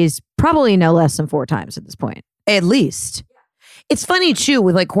series probably no less than 4 times at this point. At least. It's funny, too,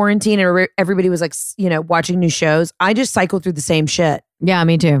 with like quarantine and everybody was like, watching new shows. I just cycle through the same shit. Yeah,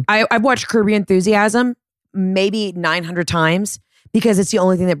 me too. I've watched Curb Your Enthusiasm maybe 900 times because it's the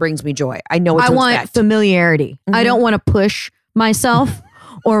only thing that brings me joy. I know what to want expect. Familiarity. I don't want to push myself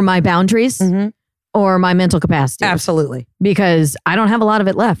or my boundaries or my mental capacity. Absolutely. Because I don't have a lot of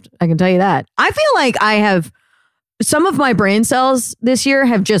it left. I can tell you that. I feel like I have some of my brain cells this year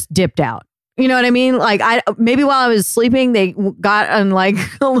have just dipped out. You know what I mean? Like maybe while I was sleeping, they got on like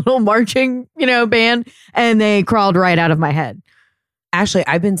a little marching, band, and they crawled right out of my head. Ashley,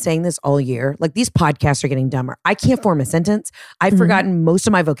 I've been saying this all year. Like these podcasts are getting dumber. I can't form a sentence. I've forgotten most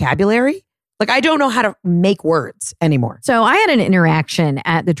of my vocabulary. Like, I don't know how to make words anymore. So I had an interaction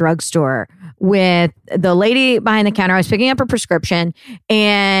at the drugstore with the lady behind the counter. I was picking up a prescription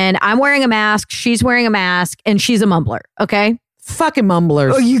and I'm wearing a mask. She's wearing a mask and she's a mumbler. Okay. Fucking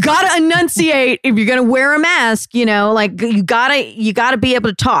mumblers. Oh, you got to enunciate if you're going to wear a mask, like you got to be able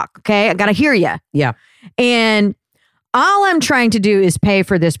to talk. Okay. I got to hear you. Yeah. And all I'm trying to do is pay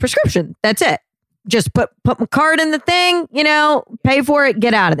for this prescription. That's it. Just put my card in the thing, pay for it,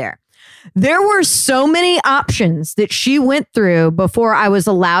 get out of there. There were so many options that she went through before I was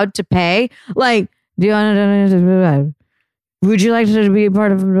allowed to pay. Like, would you like to be a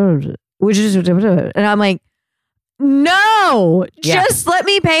part of? And I'm like, no, just let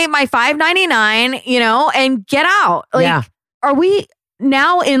me pay my $5.99, and get out. Like, are we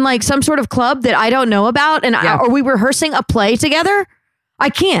now in like some sort of club that I don't know about? And are we rehearsing a play together? I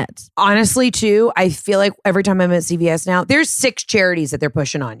can't. Honestly, too, I feel like every time I'm at CVS now, there's 6 charities that they're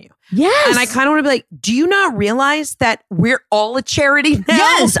pushing on you. Yes. And I kind of want to be like, do you not realize that we're all a charity now?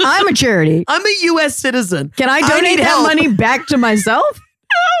 Yes, I'm a charity. I'm a U.S. citizen. Can I donate that money back to myself?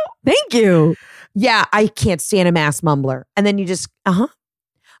 No. Thank you. Yeah, I can't stand a mass mumbler. And then you just, I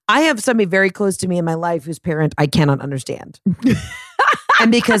have somebody very close to me in my life whose parent I cannot understand.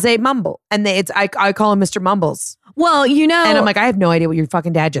 And because they mumble. And I call him Mr. Mumbles. Well, and I'm like, I have no idea what your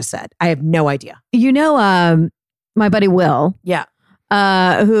fucking dad just said. I have no idea. My buddy Will. Yeah.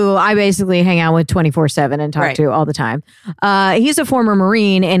 Who I basically hang out with 24/7 and talk to all the time. He's a former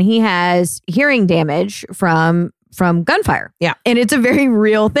Marine and he has hearing damage from gunfire. Yeah. And it's a very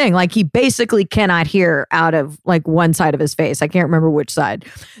real thing. Like he basically cannot hear out of like one side of his face. I can't remember which side.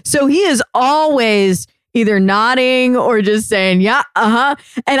 So he is always either nodding or just saying, yeah, And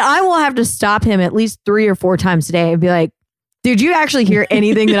I will have to stop him at least 3 or 4 times a day and be like, did you actually hear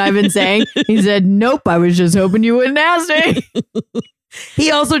anything that I've been saying? He said, nope, I was just hoping you wouldn't ask me.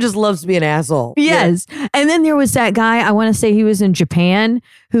 He also just loves to be an asshole. Yes. Yeah. And then there was that guy, I want to say he was in Japan,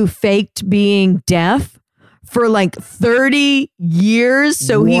 who faked being deaf for like 30 years.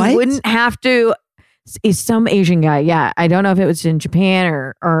 So he wouldn't have to. He's some Asian guy. Yeah. I don't know if it was in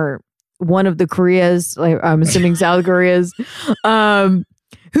Japan or one of the Koreas, like I'm assuming South Koreas.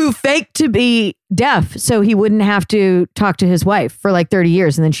 who faked to be deaf so he wouldn't have to talk to his wife for like 30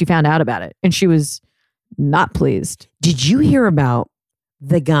 years. And then she found out about it and she was not pleased. Did you hear about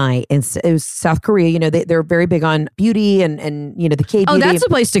the guy in it was South Korea? You know, they're very big on beauty and you know, the K beauty. Oh, that's the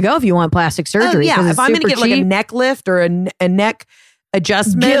place to go if you want plastic surgery. Oh, yeah. If I'm going to get like a neck lift or a neck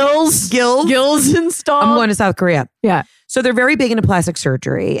adjustment. Gills installed. I'm going to South Korea. Yeah. So they're very big into plastic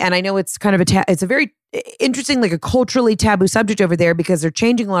surgery. And I know it's kind of it's a very interesting, like a culturally taboo subject over there because they're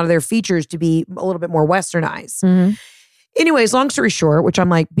changing a lot of their features to be a little bit more westernized. Mm-hmm. Anyways, long story short, which I'm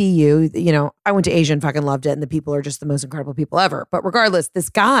like, you know, I went to Asia and fucking loved it. And the people are just the most incredible people ever. But regardless, this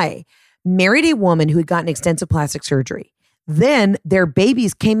guy married a woman who had gotten extensive plastic surgery. Then their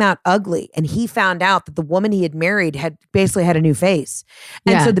babies came out ugly. And he found out that the woman he had married had basically had a new face.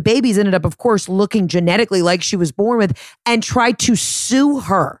 And so the babies ended up, of course, looking genetically like she was born with and tried to sue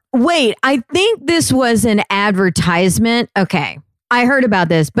her. Wait, I think this was an advertisement. Okay. I heard about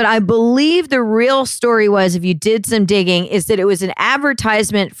this, but I believe the real story was, if you did some digging, is that it was an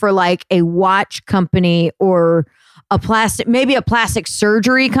advertisement for like a watch company or maybe a plastic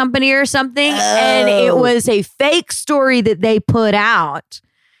surgery company or something. Oh. And it was a fake story that they put out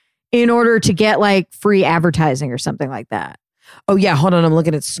in order to get like free advertising or something like that. Oh yeah. Hold on. I'm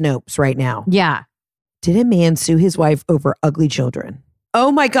looking at Snopes right now. Yeah. Did a man sue his wife over ugly children? Oh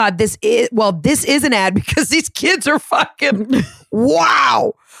my God, this is an ad because these kids are fucking,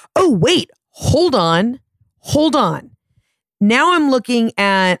 wow. Oh, wait, hold on. Now I'm looking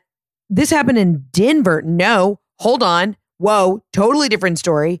at, this happened in Denver. No, hold on. Whoa, totally different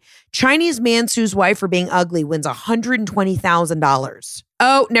story. Chinese man sues wife for being ugly, wins $120,000.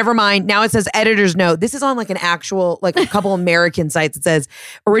 Oh, never mind. Now it says editor's note. This is on like an actual, like a couple American sites. It says,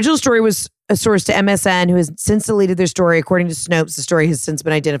 original story was a source to MSN who has since deleted their story. According to Snopes, the story has since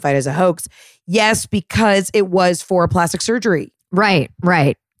been identified as a hoax. Yes, because it was for plastic surgery. Right.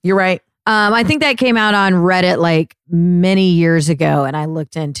 You're right. I think that came out on Reddit like many years ago and I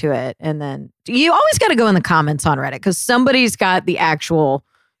looked into it. And then you always got to go in the comments on Reddit because somebody's got the actual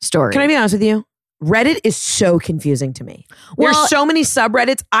story. Can I be honest with you? Reddit is so confusing to me. Well, there's so many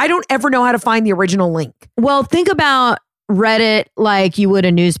subreddits. I don't ever know how to find the original link. Well, think about Reddit like you would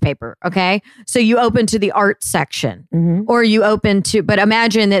a newspaper, okay? So you open to the art section or you open to, but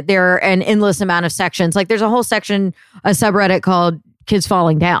imagine that there are an endless amount of sections. Like there's a whole section, a subreddit called Kids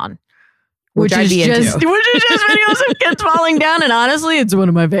Falling Down. Which is just videos of kids falling down. And honestly, it's one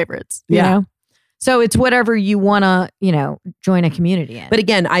of my favorites. You know? So it's whatever you want to, join a community in. But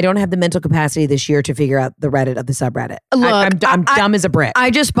again, I don't have the mental capacity this year to figure out the Reddit of the subreddit. Look, I'm dumb as a brick. I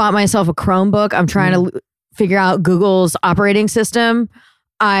just bought myself a Chromebook. I'm trying to figure out Google's operating system.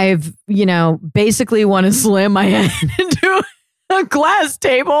 I've, basically want to slam my head into a glass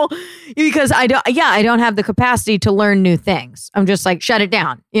table because I don't have the capacity to learn new things. I'm just like, shut it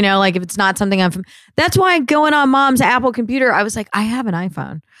down. Like if it's not something that's why going on mom's Apple computer, I was like, I have an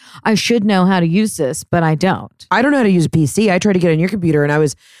iPhone. I should know how to use this, but I don't. I don't know how to use a PC. I tried to get on your computer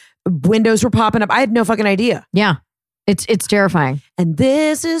and Windows were popping up. I had no fucking idea. Yeah. It's terrifying. And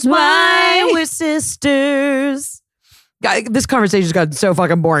this is why we're sisters. This conversation's gotten so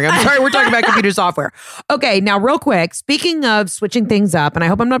fucking boring. I'm sorry, we're talking about computer software. Okay, now real quick, speaking of switching things up, and I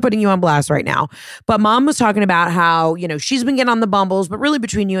hope I'm not putting you on blast right now, but mom was talking about how, she's been getting on the Bumbles, but really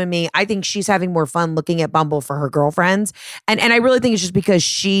between you and me, I think she's having more fun looking at Bumble for her girlfriends. And I really think it's just because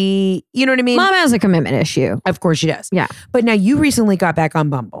she, you know what I mean? Mom has a commitment issue. Of course she does. Yeah. But now you recently got back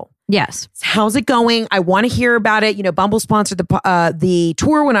on Bumble. Yes. How's it going? I want to hear about it. Bumble sponsored the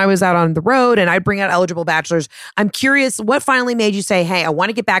tour when I was out on the road and I'd bring out eligible bachelors. I'm curious, what finally made you say, hey, I want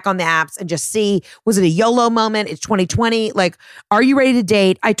to get back on the apps and just see, was it a YOLO moment? It's 2020. Like, are you ready to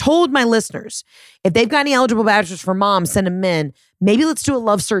date? I told my listeners, if they've got any eligible bachelors for mom, send them in. Maybe let's do a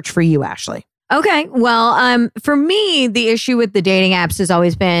love search for you, Ashley. Okay. Well, for me, the issue with the dating apps has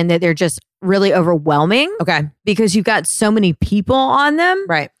always been that they're just really overwhelming. Okay. Because you've got so many people on them.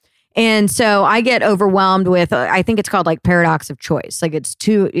 Right. And so I get overwhelmed with, I think it's called like paradox of choice. Like it's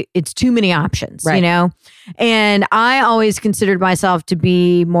too many options, right. And I always considered myself to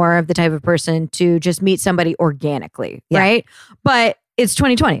be more of the type of person to just meet somebody organically. Yeah. Right. But it's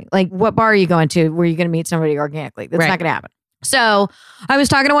 2020. Like what bar are you going to where you're going to meet somebody organically? That's not going to happen. So I was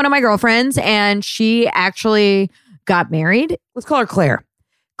talking to one of my girlfriends and she actually got married. Let's call her Claire.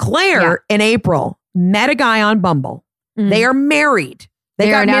 Claire in April met a guy on Bumble. Mm-hmm. They are married. They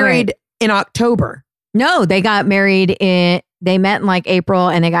got married in October. No, they got married they met in like April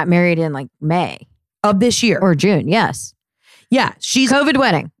and they got married in like May. Of this year. Or June, yes. Yeah. She's COVID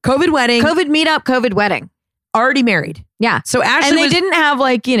wedding. COVID wedding. COVID meetup, COVID wedding. Already married. Yeah. So Ashley and they didn't have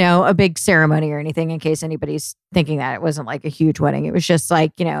like, a big ceremony or anything in case anybody's thinking that. It wasn't like a huge wedding. It was just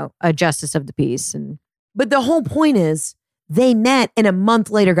like, a justice of the peace. But the whole point is they met and a month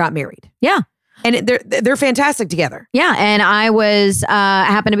later got married. Yeah. And they're fantastic together. Yeah. And I was,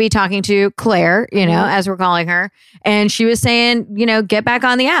 happened to be talking to Claire, as we're calling her. And she was saying, get back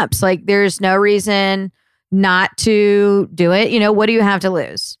on the apps. Like there's no reason not to do it. What do you have to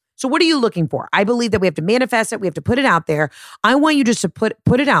lose? So what are you looking for? I believe that we have to manifest it. We have to put it out there. I want you just to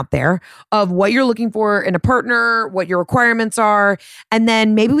put it out there of what you're looking for in a partner, what your requirements are. And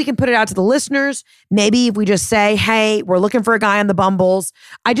then maybe we can put it out to the listeners. Maybe if we just say, hey, we're looking for a guy on the Bumbles.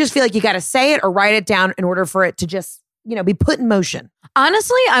 I just feel like you got to say it or write it down in order for it to just, be put in motion.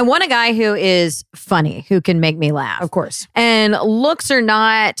 Honestly, I want a guy who is funny, who can make me laugh. Of course. And looks are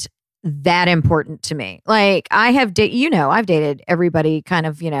not that important to me. Like I have, I've dated everybody kind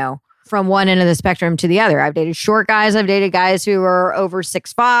of, from one end of the spectrum to the other. I've dated short guys. I've dated guys who are over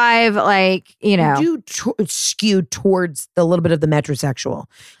 6'5". Like, You skew towards the little bit of the metrosexual.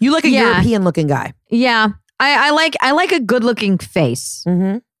 You like a European looking guy. Yeah. I like a good looking face.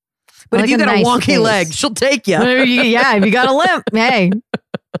 Mm-hmm. But if you got a wonky leg, she'll take you. Yeah. If you got a limp, hey,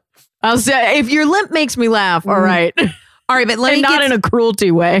 I'll say if your limp makes me laugh. All right. All right, but not in a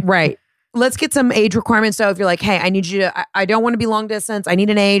cruelty way. Right. Let's get some age requirements. So if you're like, hey, I need you to, I don't want to be long distance. I need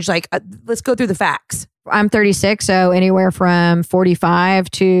an age. Like, let's go through the facts. I'm 36, so anywhere from 45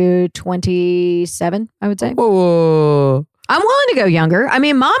 to 27, I would say. Whoa. I'm willing to go younger. I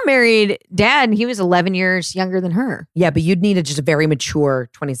mean, mom married dad and he was 11 years younger than her. Yeah, but you'd need just a very mature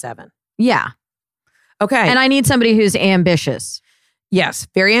 27. Yeah. Okay. And I need somebody who's ambitious. Yes,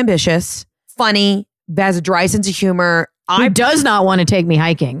 very ambitious, funny, has a dry sense of humor. Who does not want to take me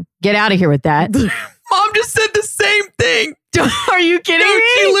hiking. Get out of here with that. Mom just said the same thing. Are you kidding me?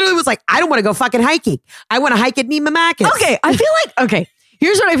 She literally was like, I don't want to go fucking hiking. I want to hike at McMahan's. Okay, I feel like,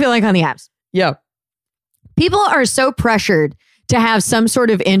 here's what I feel like on the apps. Yeah. People are so pressured to have some sort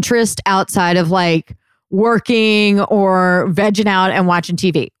of interest outside of like working or vegging out and watching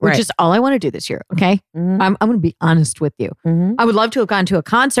TV, which is all I want to do this year. Okay. Mm-hmm. I'm going to be honest with you. Mm-hmm. I would love to have gone to a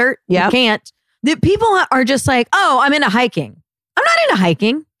concert. Yeah. You can't. The people are just like, oh, I'm into hiking. I'm not into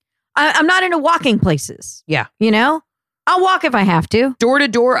hiking. I'm not into walking places. Yeah. I'll walk if I have to. Door to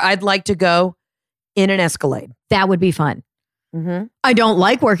door, I'd like to go in an Escalade. That would be fun. Mm-hmm. I don't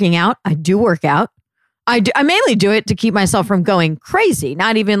like working out. I do work out. I mainly do it to keep myself from going crazy,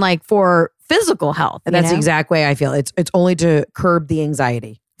 not even like for physical health. And that's the exact way I feel. It's only to curb the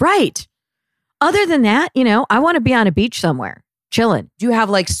anxiety. Right. Other than that, I want to be on a beach somewhere, chilling. Do you have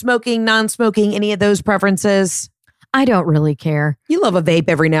like smoking, non-smoking, any of those preferences? I don't really care. You love a vape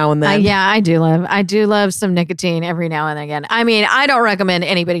every now and then. Yeah, I do love some nicotine every now and again. I mean, I don't recommend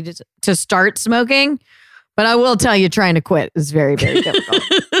anybody to start smoking, but I will tell you trying to quit is very, very difficult.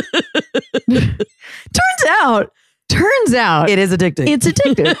 Turns out. It is addicting. It's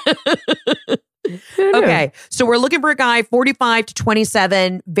addictive. Okay. So we're looking for a guy 45 to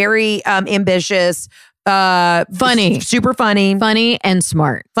 27, very ambitious, funny, super funny. Funny and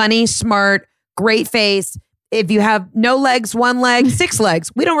smart. Funny, smart, great face. If you have no legs, one leg, 6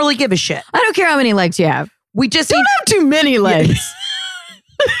 legs, we don't really give a shit. I don't care how many legs you have. We just don't have too many legs.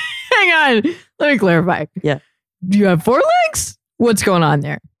 Hang on. Let me clarify. Yeah. Do you have 4 legs? What's going on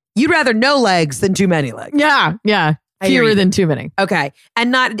there? You'd rather no legs than too many legs. Yeah. Fewer than too many. Okay. And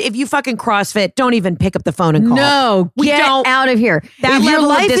not, if you fucking CrossFit, don't even pick up the phone and call. No, get out of here. That if your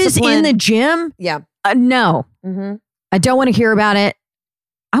level of life is discipline- in the gym, Yeah. No. Mm-hmm. I don't want to hear about it.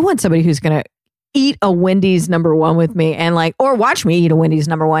 I want somebody who's going to eat a Wendy's #1 with me and or watch me eat a Wendy's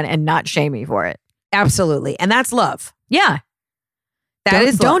 #1 and not shame me for it. Absolutely. And that's love. Yeah.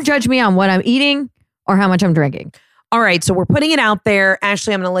 Don't judge me on what I'm eating or how much I'm drinking. All right. So we're putting it out there.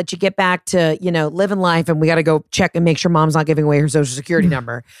 Ashley, I'm going to let you get back to, living life, and we got to go check and make sure mom's not giving away her social security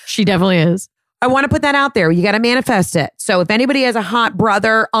number. She definitely is. I want to put that out there. You got to manifest it. So if anybody has a hot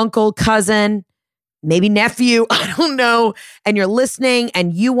brother, uncle, cousin, maybe nephew, I don't know, and you're listening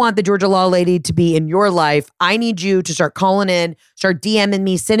and you want the Georgia Law Lady to be in your life, I need you to start calling in, start DMing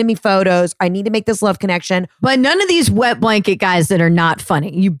me, sending me photos. I need to make this love connection. But none of these wet blanket guys that are not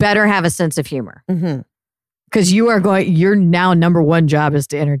funny. You better have a sense of humor. Mm-hmm. Because your now #1 job is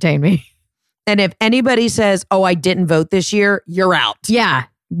to entertain me. And if anybody says, oh, I didn't vote this year, you're out. Yeah,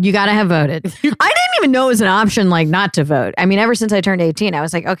 you got to have voted. I didn't even know it was an option not to vote. I mean, ever since I turned 18, I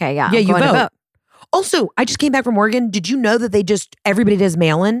was like, okay, yeah, I'm you going to vote. Also, I just came back from Oregon. Did you know that everybody does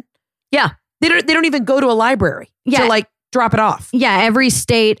mail-in? Yeah. They don't even go to a library to drop it off. Yeah, every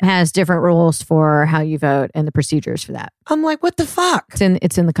state has different rules for how you vote and the procedures for that. I'm like, what the fuck?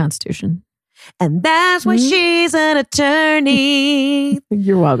 It's in the Constitution. And that's why she's an attorney.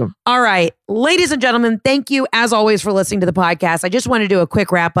 You're welcome. All right. Ladies and gentlemen, thank you as always for listening to the podcast. I just want to do a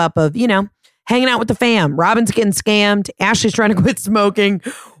quick wrap up of, hanging out with the fam. Robin's getting scammed. Ashley's trying to quit smoking.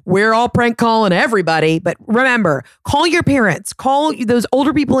 We're all prank calling everybody. But remember, call your parents. Call those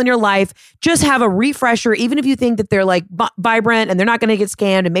older people in your life. Just have a refresher. Even if you think that they're like vibrant and they're not going to get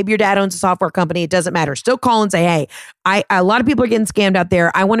scammed and maybe your dad owns a software company, it doesn't matter. Still call and say, hey, a lot of people are getting scammed out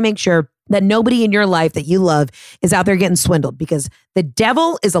there. I want to make sure that nobody in your life that you love is out there getting swindled, because the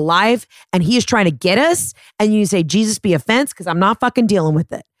devil is alive and he is trying to get us. And you say, Jesus be offense, because I'm not fucking dealing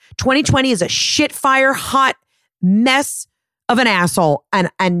with it. 2020 is a shit fire, hot mess of an asshole.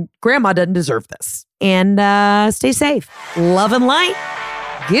 And grandma doesn't deserve this. And stay safe. Love and light.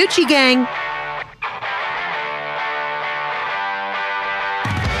 Gucci gang.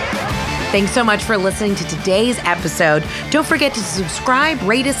 Thanks so much for listening to today's episode. Don't forget to subscribe,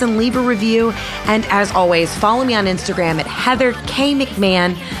 rate us, and leave a review. And as always, follow me on Instagram at Heather K.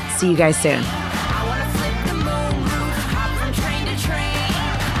 McMahon. See you guys soon.